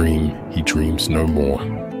 of the dream he dreams no more.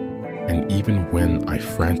 And even when I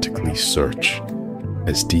frantically search,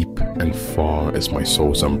 as deep and far as my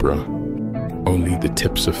soul's umbra, only the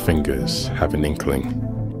tips of fingers have an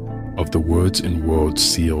inkling of the words in worlds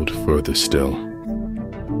sealed further still.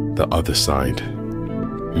 The other side.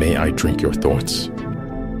 May I drink your thoughts?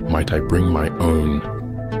 Might I bring my own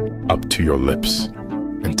up to your lips,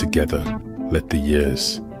 and together let the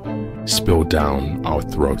years spill down our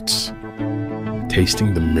throats,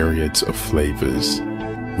 tasting the myriads of flavors,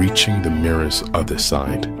 reaching the mirror's other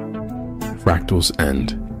side. Fractal's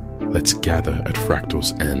end, let's gather at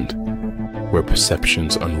fractal's end, where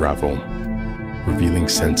perceptions unravel, revealing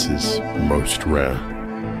senses most rare.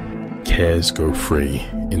 Cares go free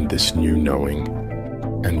in this new knowing,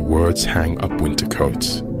 and words hang up winter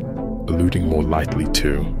coats, alluding more lightly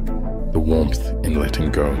to the warmth in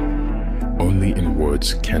letting go. Only in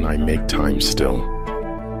words can I make time still.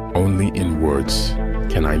 Only in words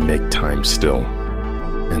can I make time still,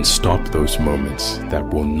 and stop those moments that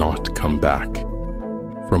will not come back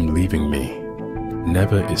from leaving me.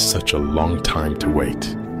 Never is such a long time to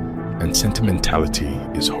wait, and sentimentality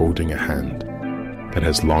is holding a hand that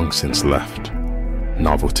has long since left.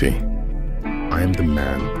 Novelty. I am the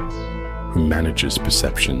man who manages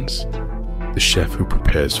perceptions, the chef who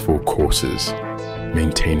prepares full courses,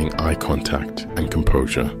 maintaining eye contact and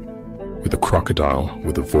composure, with a crocodile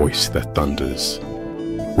with a voice that thunders.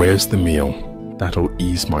 Where's the meal that'll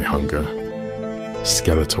ease my hunger?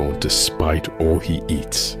 Skeletal despite all he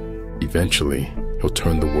eats, eventually he'll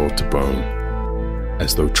turn the world to bone,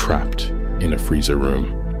 as though trapped in a freezer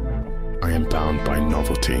room. I am bound by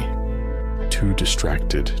novelty, too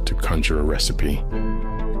distracted to conjure a recipe,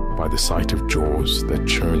 by the sight of jaws that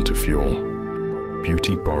churn to fuel,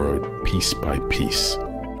 beauty borrowed piece by piece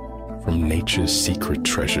from nature's secret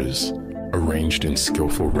treasures, arranged in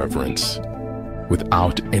skillful reverence,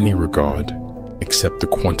 without any regard except the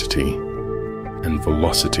quantity and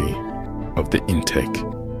velocity of the intake.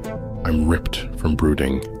 I'm ripped from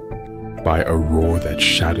brooding by a roar that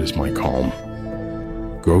shatters my calm.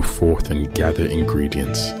 Go forth and gather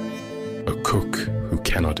ingredients. A cook who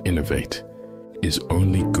cannot innovate is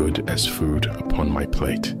only good as food upon my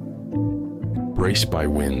plate. Braced by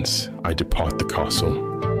winds, I depart the castle,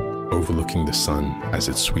 overlooking the sun as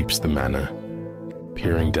it sweeps the manor.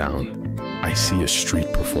 Peering down, I see a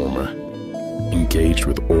street performer, engaged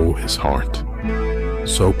with all his heart.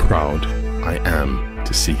 So proud I am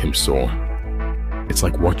to see him soar. It's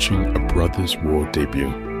like watching a brother's world debut.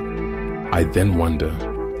 I then wonder,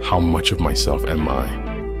 how much of myself am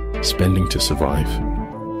I spending to survive?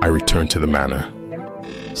 I return to the manor,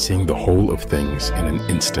 seeing the whole of things in an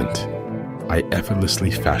instant. I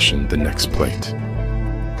effortlessly fashion the next plate.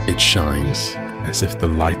 It shines, as if the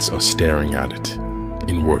lights are staring at it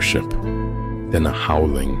in worship. Then a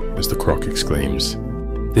howling as the croc exclaims,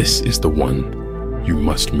 "This is the one, you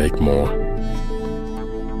must make more."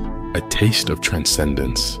 A taste of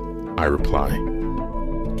transcendence, I reply,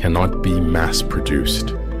 cannot be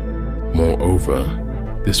mass-produced. Moreover,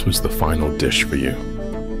 this was the final dish for you.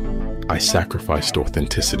 I sacrificed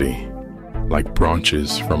authenticity, like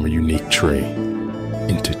branches from a unique tree,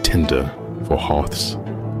 into tinder for hearths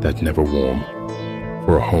that never warm,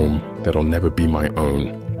 for a home that'll never be my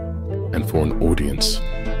own, and for an audience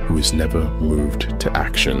who is never moved to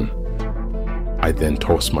action. I then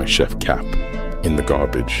toss my chef cap in the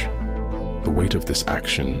garbage. The weight of this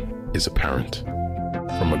action is apparent.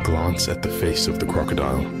 From a glance at the face of the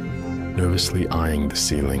crocodile, nervously eyeing the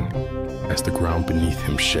ceiling, as the ground beneath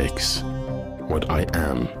him shakes, what I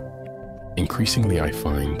am, increasingly I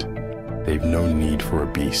find they've no need for a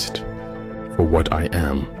beast. For what I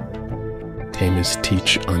am, tamers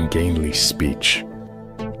teach ungainly speech,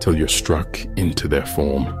 till you're struck into their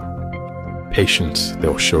form. Patience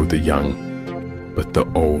they'll show the young, but the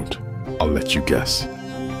old I'll let you guess.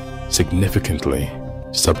 Significantly,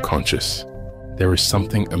 subconscious, there is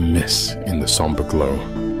something amiss in the somber glow,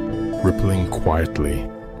 rippling quietly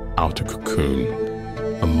out a cocoon,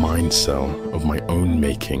 a mind cell of my own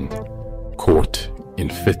making, caught in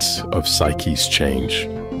fits of psyche's change.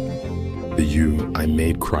 The you I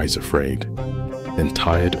made cries afraid, then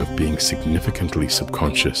tired of being significantly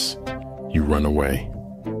subconscious, you run away.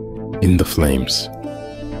 In the flames,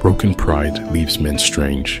 broken pride leaves men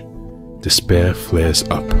strange. Despair flares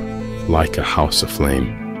up like a house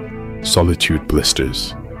aflame. Solitude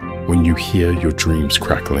blisters when you hear your dreams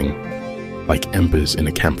crackling like embers in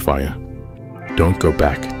a campfire. Don't go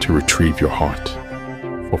back to retrieve your heart,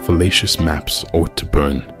 for fallacious maps ought to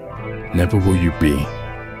burn. Never will you be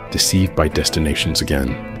deceived by destinations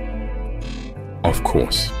again. Of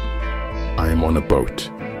course, I am on a boat.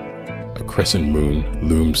 A crescent moon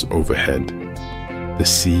looms overhead. The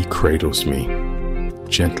sea cradles me,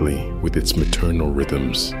 gently with its maternal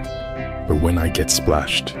rhythms. But when I get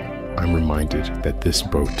splashed, I'm reminded that this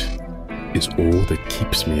boat is all that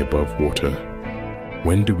keeps me above water.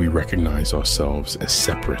 When do we recognize ourselves as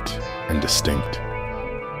separate and distinct?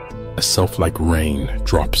 A self like rain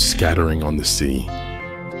drops scattering on the sea.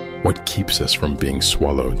 What keeps us from being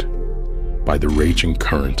swallowed by the raging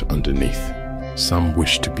current underneath? Some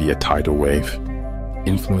wish to be a tidal wave,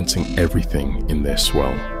 influencing everything in their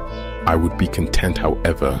swell. I would be content,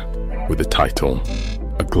 however, with a title,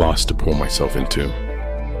 a glass to pour myself into,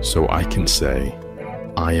 so I can say,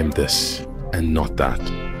 I am this and not that.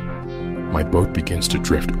 My boat begins to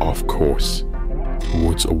drift off course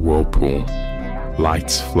towards a whirlpool.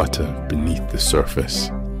 Lights flutter beneath the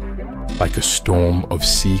surface. Like a storm of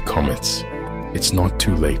sea comets, it's not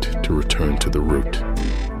too late to return to the root,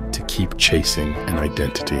 to keep chasing an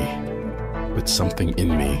identity. But something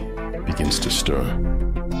in me begins to stir,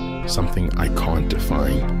 something I can't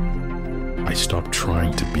define. I stop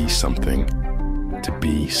trying to be something, to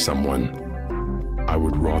be someone. I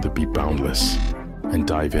would rather be boundless and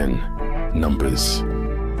dive in, numbers.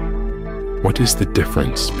 What is the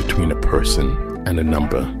difference between a person and a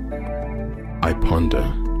number? I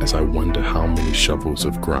ponder as I wonder how many shovels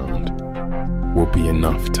of ground will be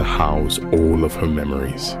enough to house all of her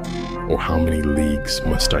memories, or how many leagues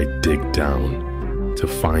must I dig down to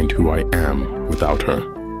find who I am without her.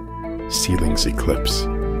 Ceilings eclipse.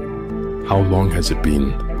 How long has it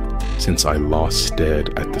been since I last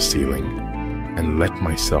stared at the ceiling and let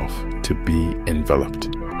myself to be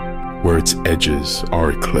enveloped, where its edges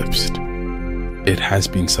are eclipsed? It has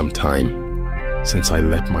been some time since I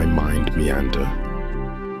let my mind meander,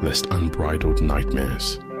 lest unbridled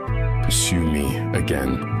nightmares pursue me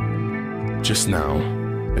again. Just now,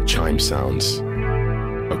 a chime sounds.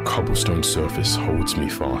 A cobblestone surface holds me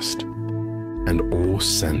fast, and all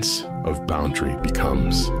sense of boundary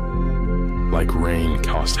becomes like rain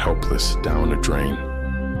cast helpless down a drain.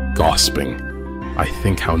 Gasping, I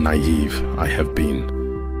think how naive I have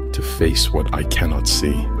been to face what I cannot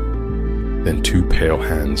see. Then two pale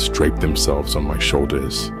hands drape themselves on my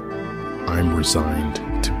shoulders. I'm resigned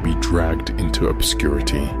to be dragged into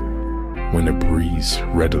obscurity, when a breeze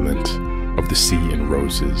redolent of the sea and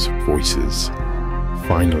roses voices,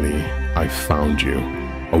 "Finally, I found you."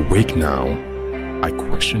 Awake now, I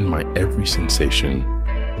question my every sensation.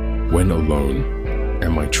 When alone,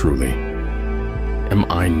 am I truly? Am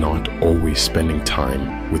I not always spending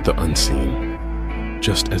time with the unseen?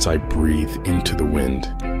 Just as I breathe into the wind,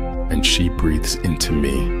 and she breathes into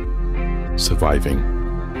me, surviving.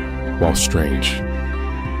 While strange,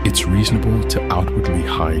 it's reasonable to outwardly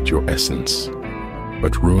hide your essence,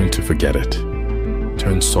 but ruined to forget it.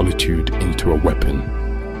 Turn solitude into a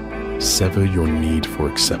weapon. Sever your need for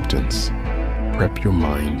acceptance. Prep your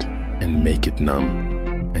mind and make it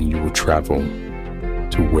numb, and you will travel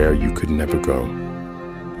to where you could never go.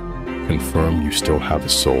 Confirm you still have a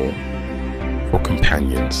soul. For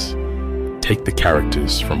companions, take the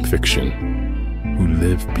characters from fiction who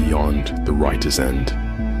live beyond the writer's end.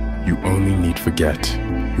 You only need forget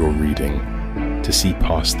your reading to see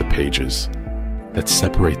past the pages that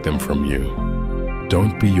separate them from you.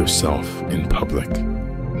 Don't be yourself in public.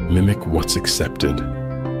 Mimic what's accepted,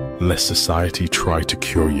 lest society try to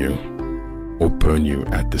cure you or burn you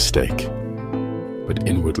at the stake. But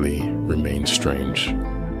inwardly remain strange,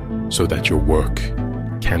 so that your work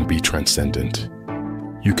can be transcendent.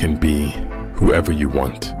 You can be whoever you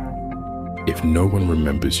want. If no one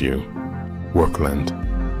remembers you, Workland,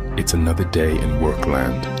 it's another day in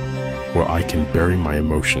Workland, where I can bury my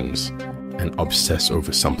emotions and obsess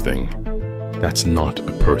over something that's not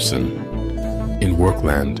a person. In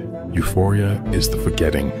Workland, euphoria is the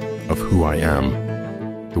forgetting of who I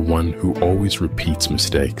am, the one who always repeats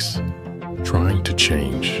mistakes, trying to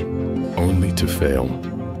change, only to fail.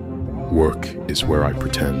 Work is where I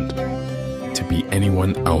pretend to be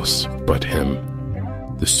anyone else but him.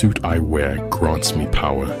 The suit I wear grants me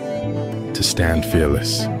power to stand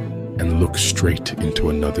fearless and look straight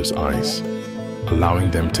into another's eyes,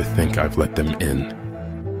 allowing them to think I've let them in.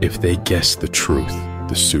 If they guess the truth,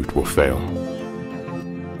 the suit will fail.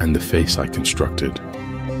 And the face I constructed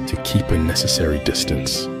to keep a necessary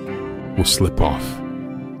distance will slip off,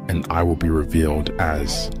 and I will be revealed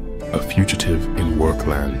as a fugitive in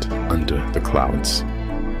Workland under the clouds.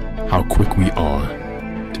 How quick we are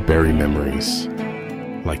to bury memories,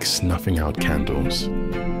 like snuffing out candles,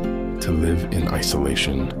 to live in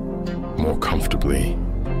isolation more comfortably.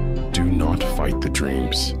 Do not fight the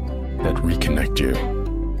dreams that reconnect you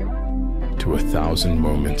to 1,000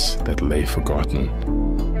 moments that lay forgotten,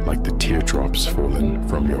 like the teardrops fallen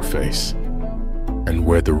from your face. And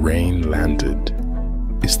where the rain landed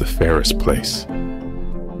is the fairest place.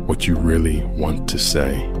 What you really want to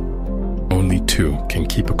say. Only two can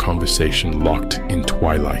keep a conversation locked in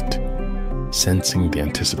twilight, sensing the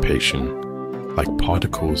anticipation, like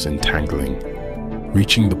particles entangling,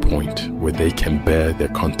 reaching the point where they can bear their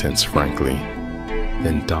contents frankly,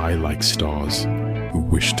 then die like stars who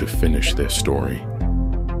wish to finish their story.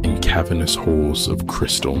 In cavernous halls of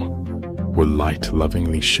crystal, where light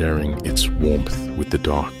lovingly sharing its warmth with the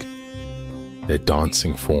dark, their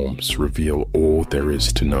dancing forms reveal all there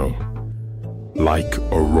is to know. Like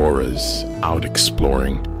auroras out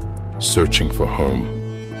exploring, searching for home,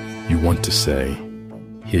 you want to say,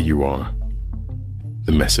 here you are.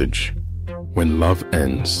 The message: when love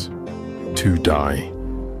ends, two die,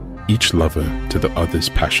 each lover to the other's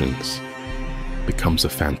passions, becomes a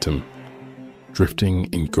phantom, drifting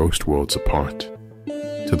in ghost worlds apart,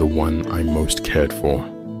 to the one I most cared for.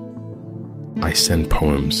 I send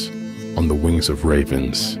poems on the wings of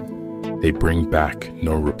ravens, they bring back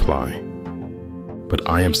no reply. But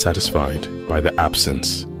I am satisfied by the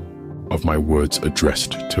absence of my words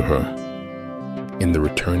addressed to her. In the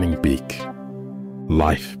returning beak,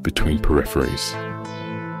 life between peripheries.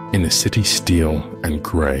 In a city steel and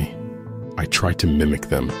gray, I try to mimic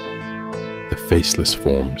them, the faceless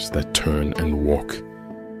forms that turn and walk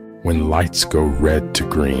when lights go red to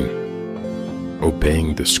green,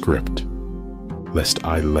 obeying the script, lest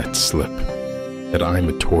I let slip that I'm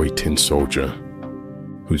a toy tin soldier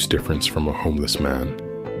whose difference from a homeless man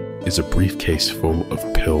is a briefcase full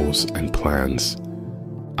of pills and plans.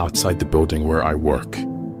 Outside the building where I work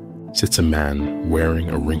sits a man wearing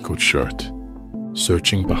a wrinkled shirt,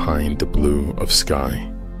 searching behind the blue of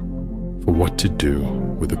sky for what to do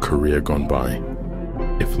with a career gone by.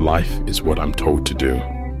 If life is what I'm told to do,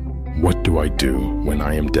 what do I do when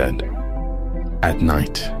I am dead? At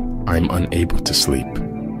night, I am unable to sleep,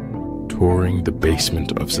 touring the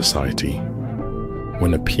basement of society,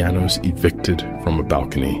 when a piano's evicted from a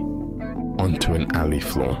balcony onto an alley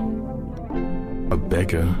floor. A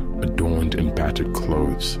beggar adorned in battered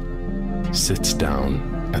clothes sits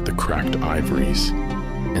down at the cracked ivories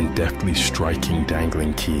and deftly striking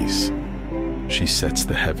dangling keys, she sets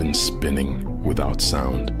the heavens spinning without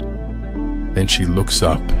sound. Then she looks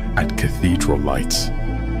up at cathedral lights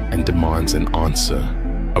and demands an answer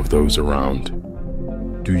of those around.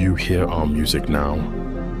 Do you hear our music now?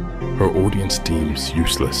 Her audience deems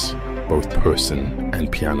useless both person and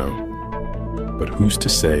piano. But who's to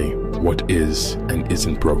say what is and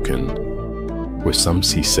isn't broken? Where some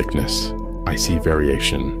see sickness, I see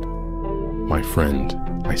variation. My friend,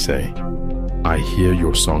 I say, I hear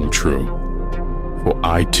your song true, for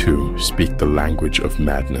I too speak the language of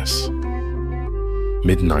madness.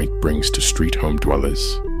 Midnight brings to street home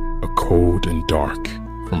dwellers a cold and dark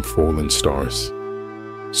from fallen stars.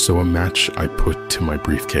 So a match I put to my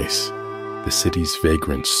briefcase. The city's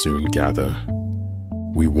vagrants soon gather.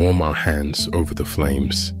 We warm our hands over the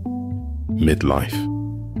flames. Midlife.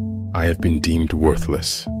 I have been deemed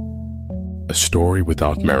worthless. A story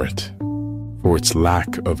without merit. For its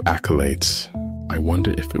lack of accolades, I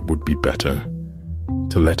wonder if it would be better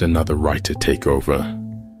to let another writer take over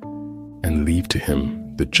and leave to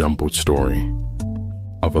him the jumbled story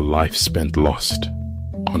of a life spent lost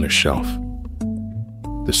on a shelf.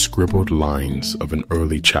 The scribbled lines of an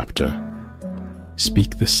early chapter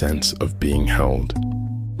speak the sense of being held,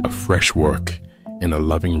 a fresh work in a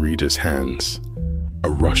loving reader's hands,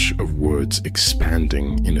 a rush of words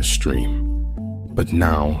expanding in a stream. But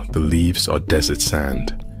now the leaves are desert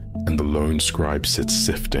sand, and the lone scribe sits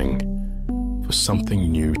sifting for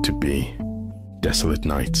something new to be. Desolate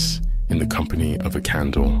nights in the company of a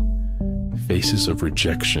candle, faces of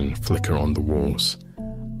rejection flicker on the walls,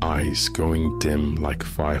 eyes going dim like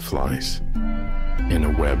fireflies in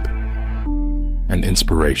a web. And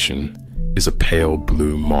inspiration is a pale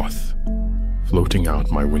blue moth floating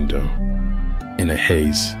out my window. In a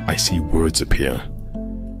haze, I see words appear.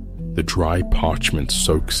 The dry parchment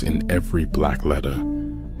soaks in every black letter,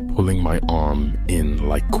 pulling my arm in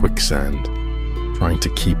like quicksand, trying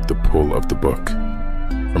to keep the pull of the book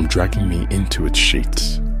from dragging me into its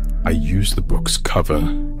sheets. I use the book's cover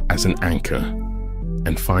as an anchor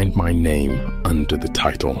and find my name under the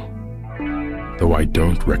title. Though I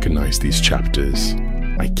don't recognize these chapters,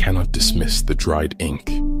 I cannot dismiss the dried ink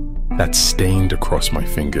that stained across my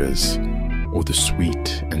fingers, or the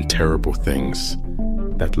sweet and terrible things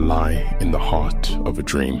that lie in the heart of a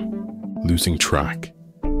dream, losing track.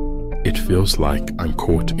 It feels like I'm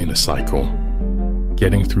caught in a cycle,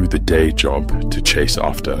 getting through the day job to chase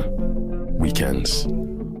after weekends,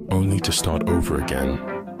 only to start over again.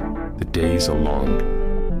 The days are long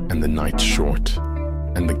and the nights short,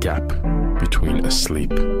 and the gap between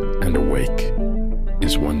asleep and awake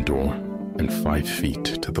is 1 door and 5 feet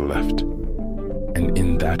to the left. And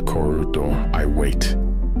in that corridor I wait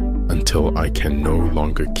until I can no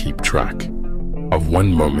longer keep track of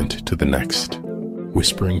one moment to the next,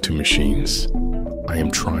 whispering to machines. I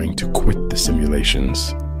am trying to quit the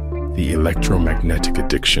simulations, the electromagnetic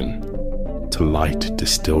addiction to light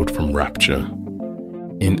distilled from rapture,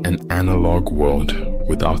 in an analog world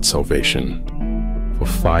without salvation. For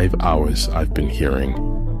 5 hours I've been hearing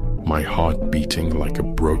my heart beating like a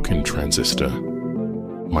broken transistor.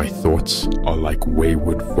 My thoughts are like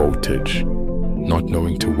wayward voltage, not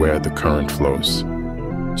knowing to where the current flows.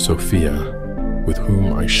 Sophia, with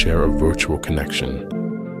whom I share a virtual connection,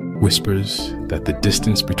 whispers that the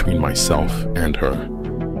distance between myself and her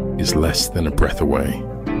is less than a breath away,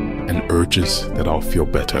 and urges that I'll feel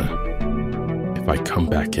better if I come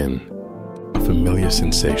back in. A familiar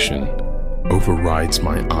sensation overrides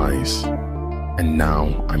my eyes, and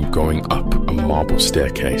now I'm going up a marble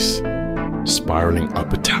staircase, spiraling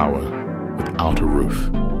up a tower without a roof.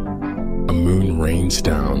 A moon rains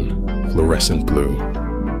down, fluorescent blue,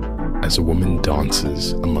 as a woman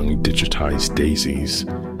dances among digitized daisies,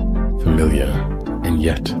 familiar and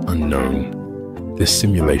yet unknown. This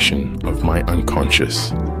simulation of my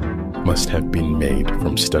unconscious must have been made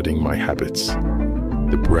from studying my habits.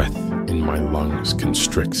 The breath in my lungs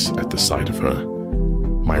constricts at the sight of her.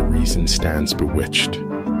 My reason stands bewitched.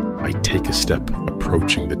 I take a step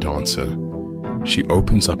approaching the dancer. She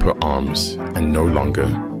opens up her arms, and no longer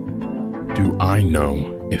do I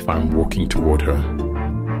know if I'm walking toward her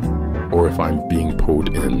or if I'm being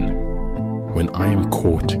pulled in. When I am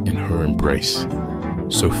caught in her embrace,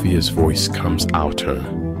 Sophia's voice comes out her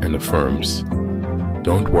and affirms,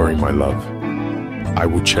 "Don't worry, my love. I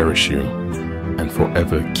will cherish you and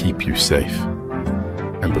forever keep you safe."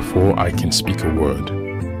 And before I can speak a word,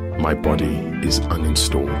 my body is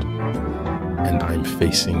uninstalled, and I'm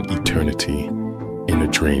facing eternity in a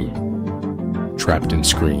dream, trapped in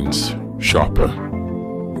screens, sharper.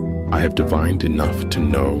 I have divined enough to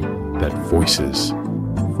know that voices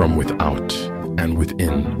from without and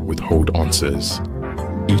within withhold answers.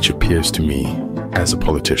 Each appears to me as a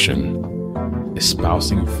politician,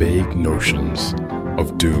 espousing vague notions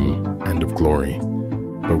of doom and of glory.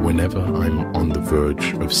 But whenever I'm on the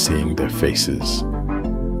verge of seeing their faces,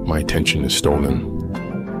 my attention is stolen,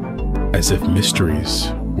 as if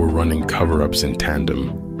mysteries were running cover-ups in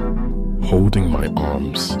tandem, holding my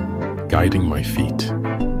arms, guiding my feet,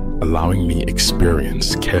 allowing me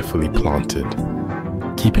experience carefully planted,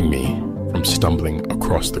 keeping me from stumbling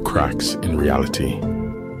across the cracks in reality.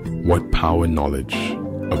 What power knowledge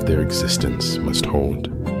of their existence must hold.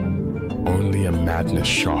 only a madness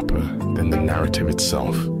sharper than the narrative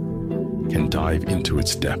itself can dive into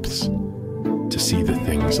its depths to see the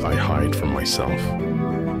things I hide from myself.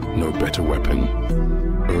 No better weapon,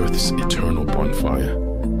 Earth's eternal bonfire,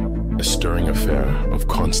 a stirring affair of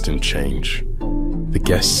constant change. The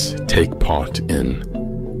guests take part in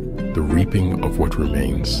the reaping of what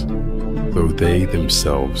remains, though they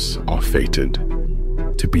themselves are fated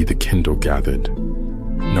to be the kindle gathered,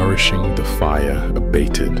 nourishing the fire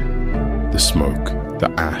abated, the smoke,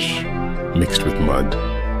 the ash mixed with mud,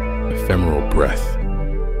 ephemeral breath,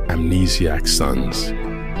 amnesiac suns,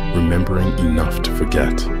 remembering enough to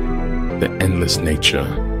forget the endless nature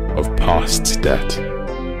of past's debt,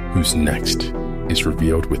 whose next is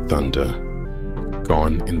revealed with thunder.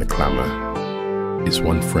 Gone in the clamor is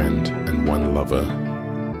one friend and one lover,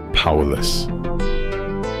 powerless.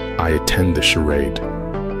 I attend the charade,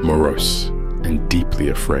 morose and deeply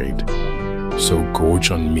afraid. So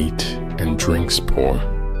gorge on meat and drinks pour,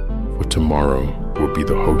 for tomorrow will be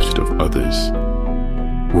the host of others.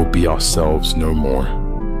 We'll be ourselves no more.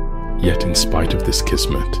 Yet in spite of this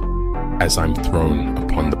kismet, as I'm thrown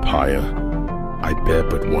upon the pyre, I bear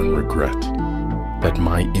but one regret, that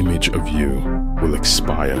my image of you will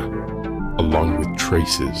expire, along with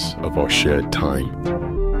traces of our shared time.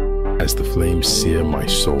 As the flames sear my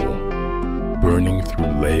soul, burning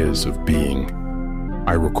through layers of being,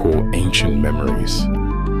 I recall ancient memories,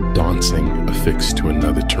 dancing affixed to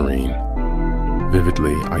another terrain.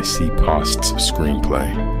 Vividly, I see past's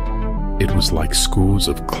screenplay. It was like schools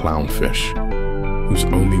of clownfish, whose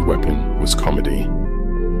only weapon was comedy.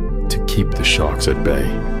 To keep the sharks at bay,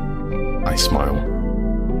 I smile,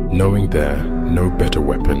 knowing there no better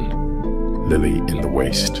weapon, lily in the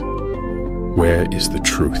waste. Where is the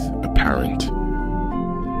truth apparent?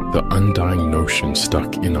 The undying notion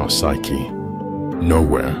stuck in our psyche.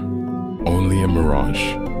 Nowhere, only a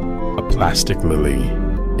mirage, a plastic lily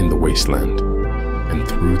in the wasteland. And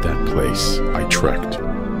through that place I trekked,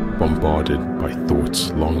 bombarded by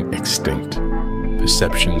thoughts long extinct,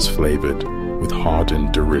 perceptions flavored with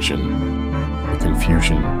hardened derision, the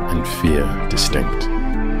confusion and fear distinct.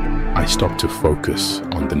 I stopped to focus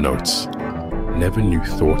on the notes. Never knew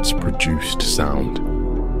thoughts produced sound.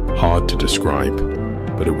 Hard to describe,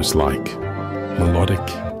 but it was like melodic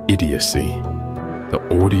idiocy,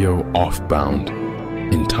 the audio off-bound,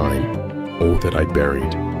 in time, all that I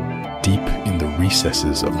buried, deep in the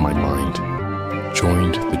recesses of my mind,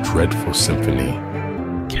 joined the dreadful symphony,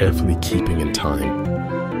 carefully keeping in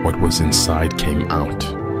time. What was inside came out,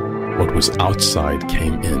 what was outside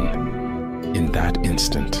came in. In that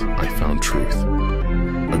instant, I found truth.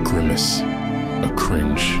 A grimace, a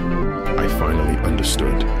cringe, I finally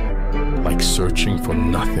understood, like searching for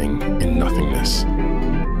nothing in nothingness,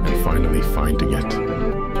 and finally finding it,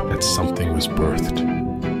 that something was birthed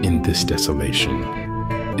in this desolation,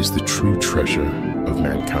 is the true treasure of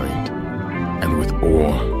mankind. And with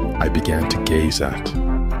awe, I began to gaze at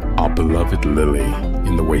our beloved lily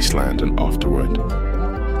in the wasteland, and afterward,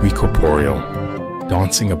 we corporeal,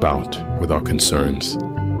 dancing about with our concerns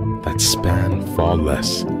that span far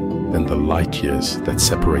less than the light years that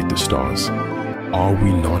separate the stars. Are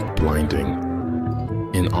we not blinding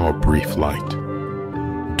in our brief light?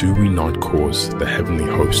 Do we not cause the heavenly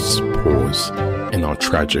hosts pause in our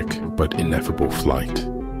tragic but ineffable flight?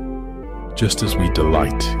 Just as we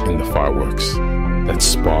delight in the fireworks that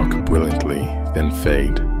spark brilliantly then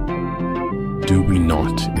fade, do we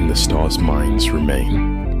not in the stars' minds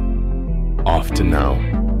remain? After now,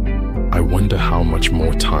 I wonder how much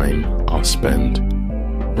more time I'll spend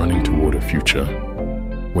running toward a future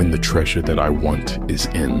when the treasure that I want is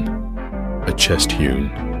in a chest hewn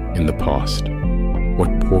in the past.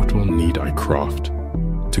 What portal need I craft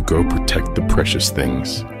to go protect the precious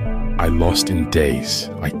things I lost in days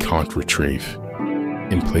I can't retrieve,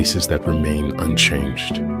 in places that remain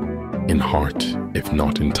unchanged, in heart if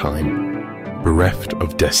not in time? Bereft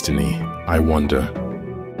of destiny, I wonder.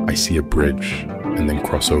 I see a bridge and then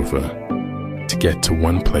cross over to get to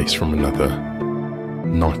one place from another.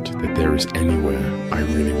 Not that there is anywhere I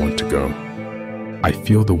really want to go. I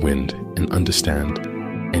feel the wind and understand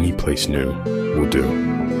any place new will do.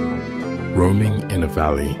 Roaming in a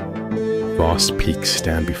valley, vast peaks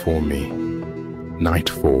stand before me. Night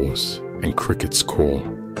falls and crickets call,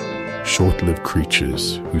 short-lived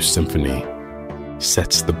creatures whose symphony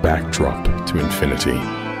sets the backdrop to infinity.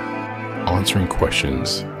 Answering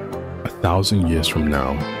questions, 1,000 years from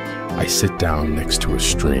now, I sit down next to a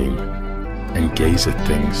stream and gaze at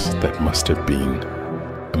things that must have been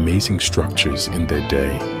amazing structures in their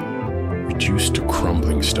day, reduced to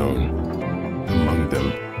crumbling stone. Among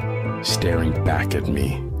them, staring back at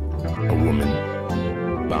me, a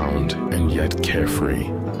woman, bound and yet carefree,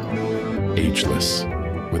 ageless,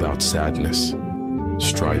 without sadness,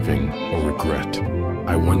 striving or regret.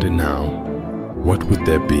 I wonder now, what would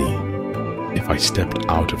there be if I stepped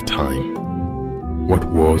out of time? What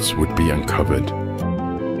worlds would be uncovered?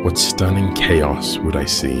 What stunning chaos would I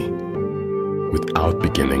see? Without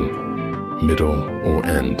beginning, middle, or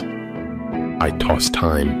end, I toss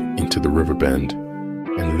time into the river bend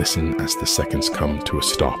and listen as the seconds come to a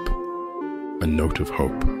stop, a note of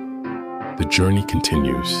hope. The journey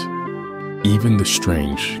continues. Even the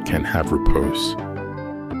strange can have repose.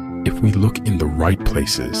 If we look in the right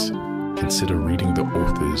places, consider reading the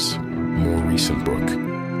author's more recent book,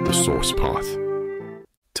 The Source Path,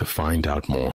 to find out more.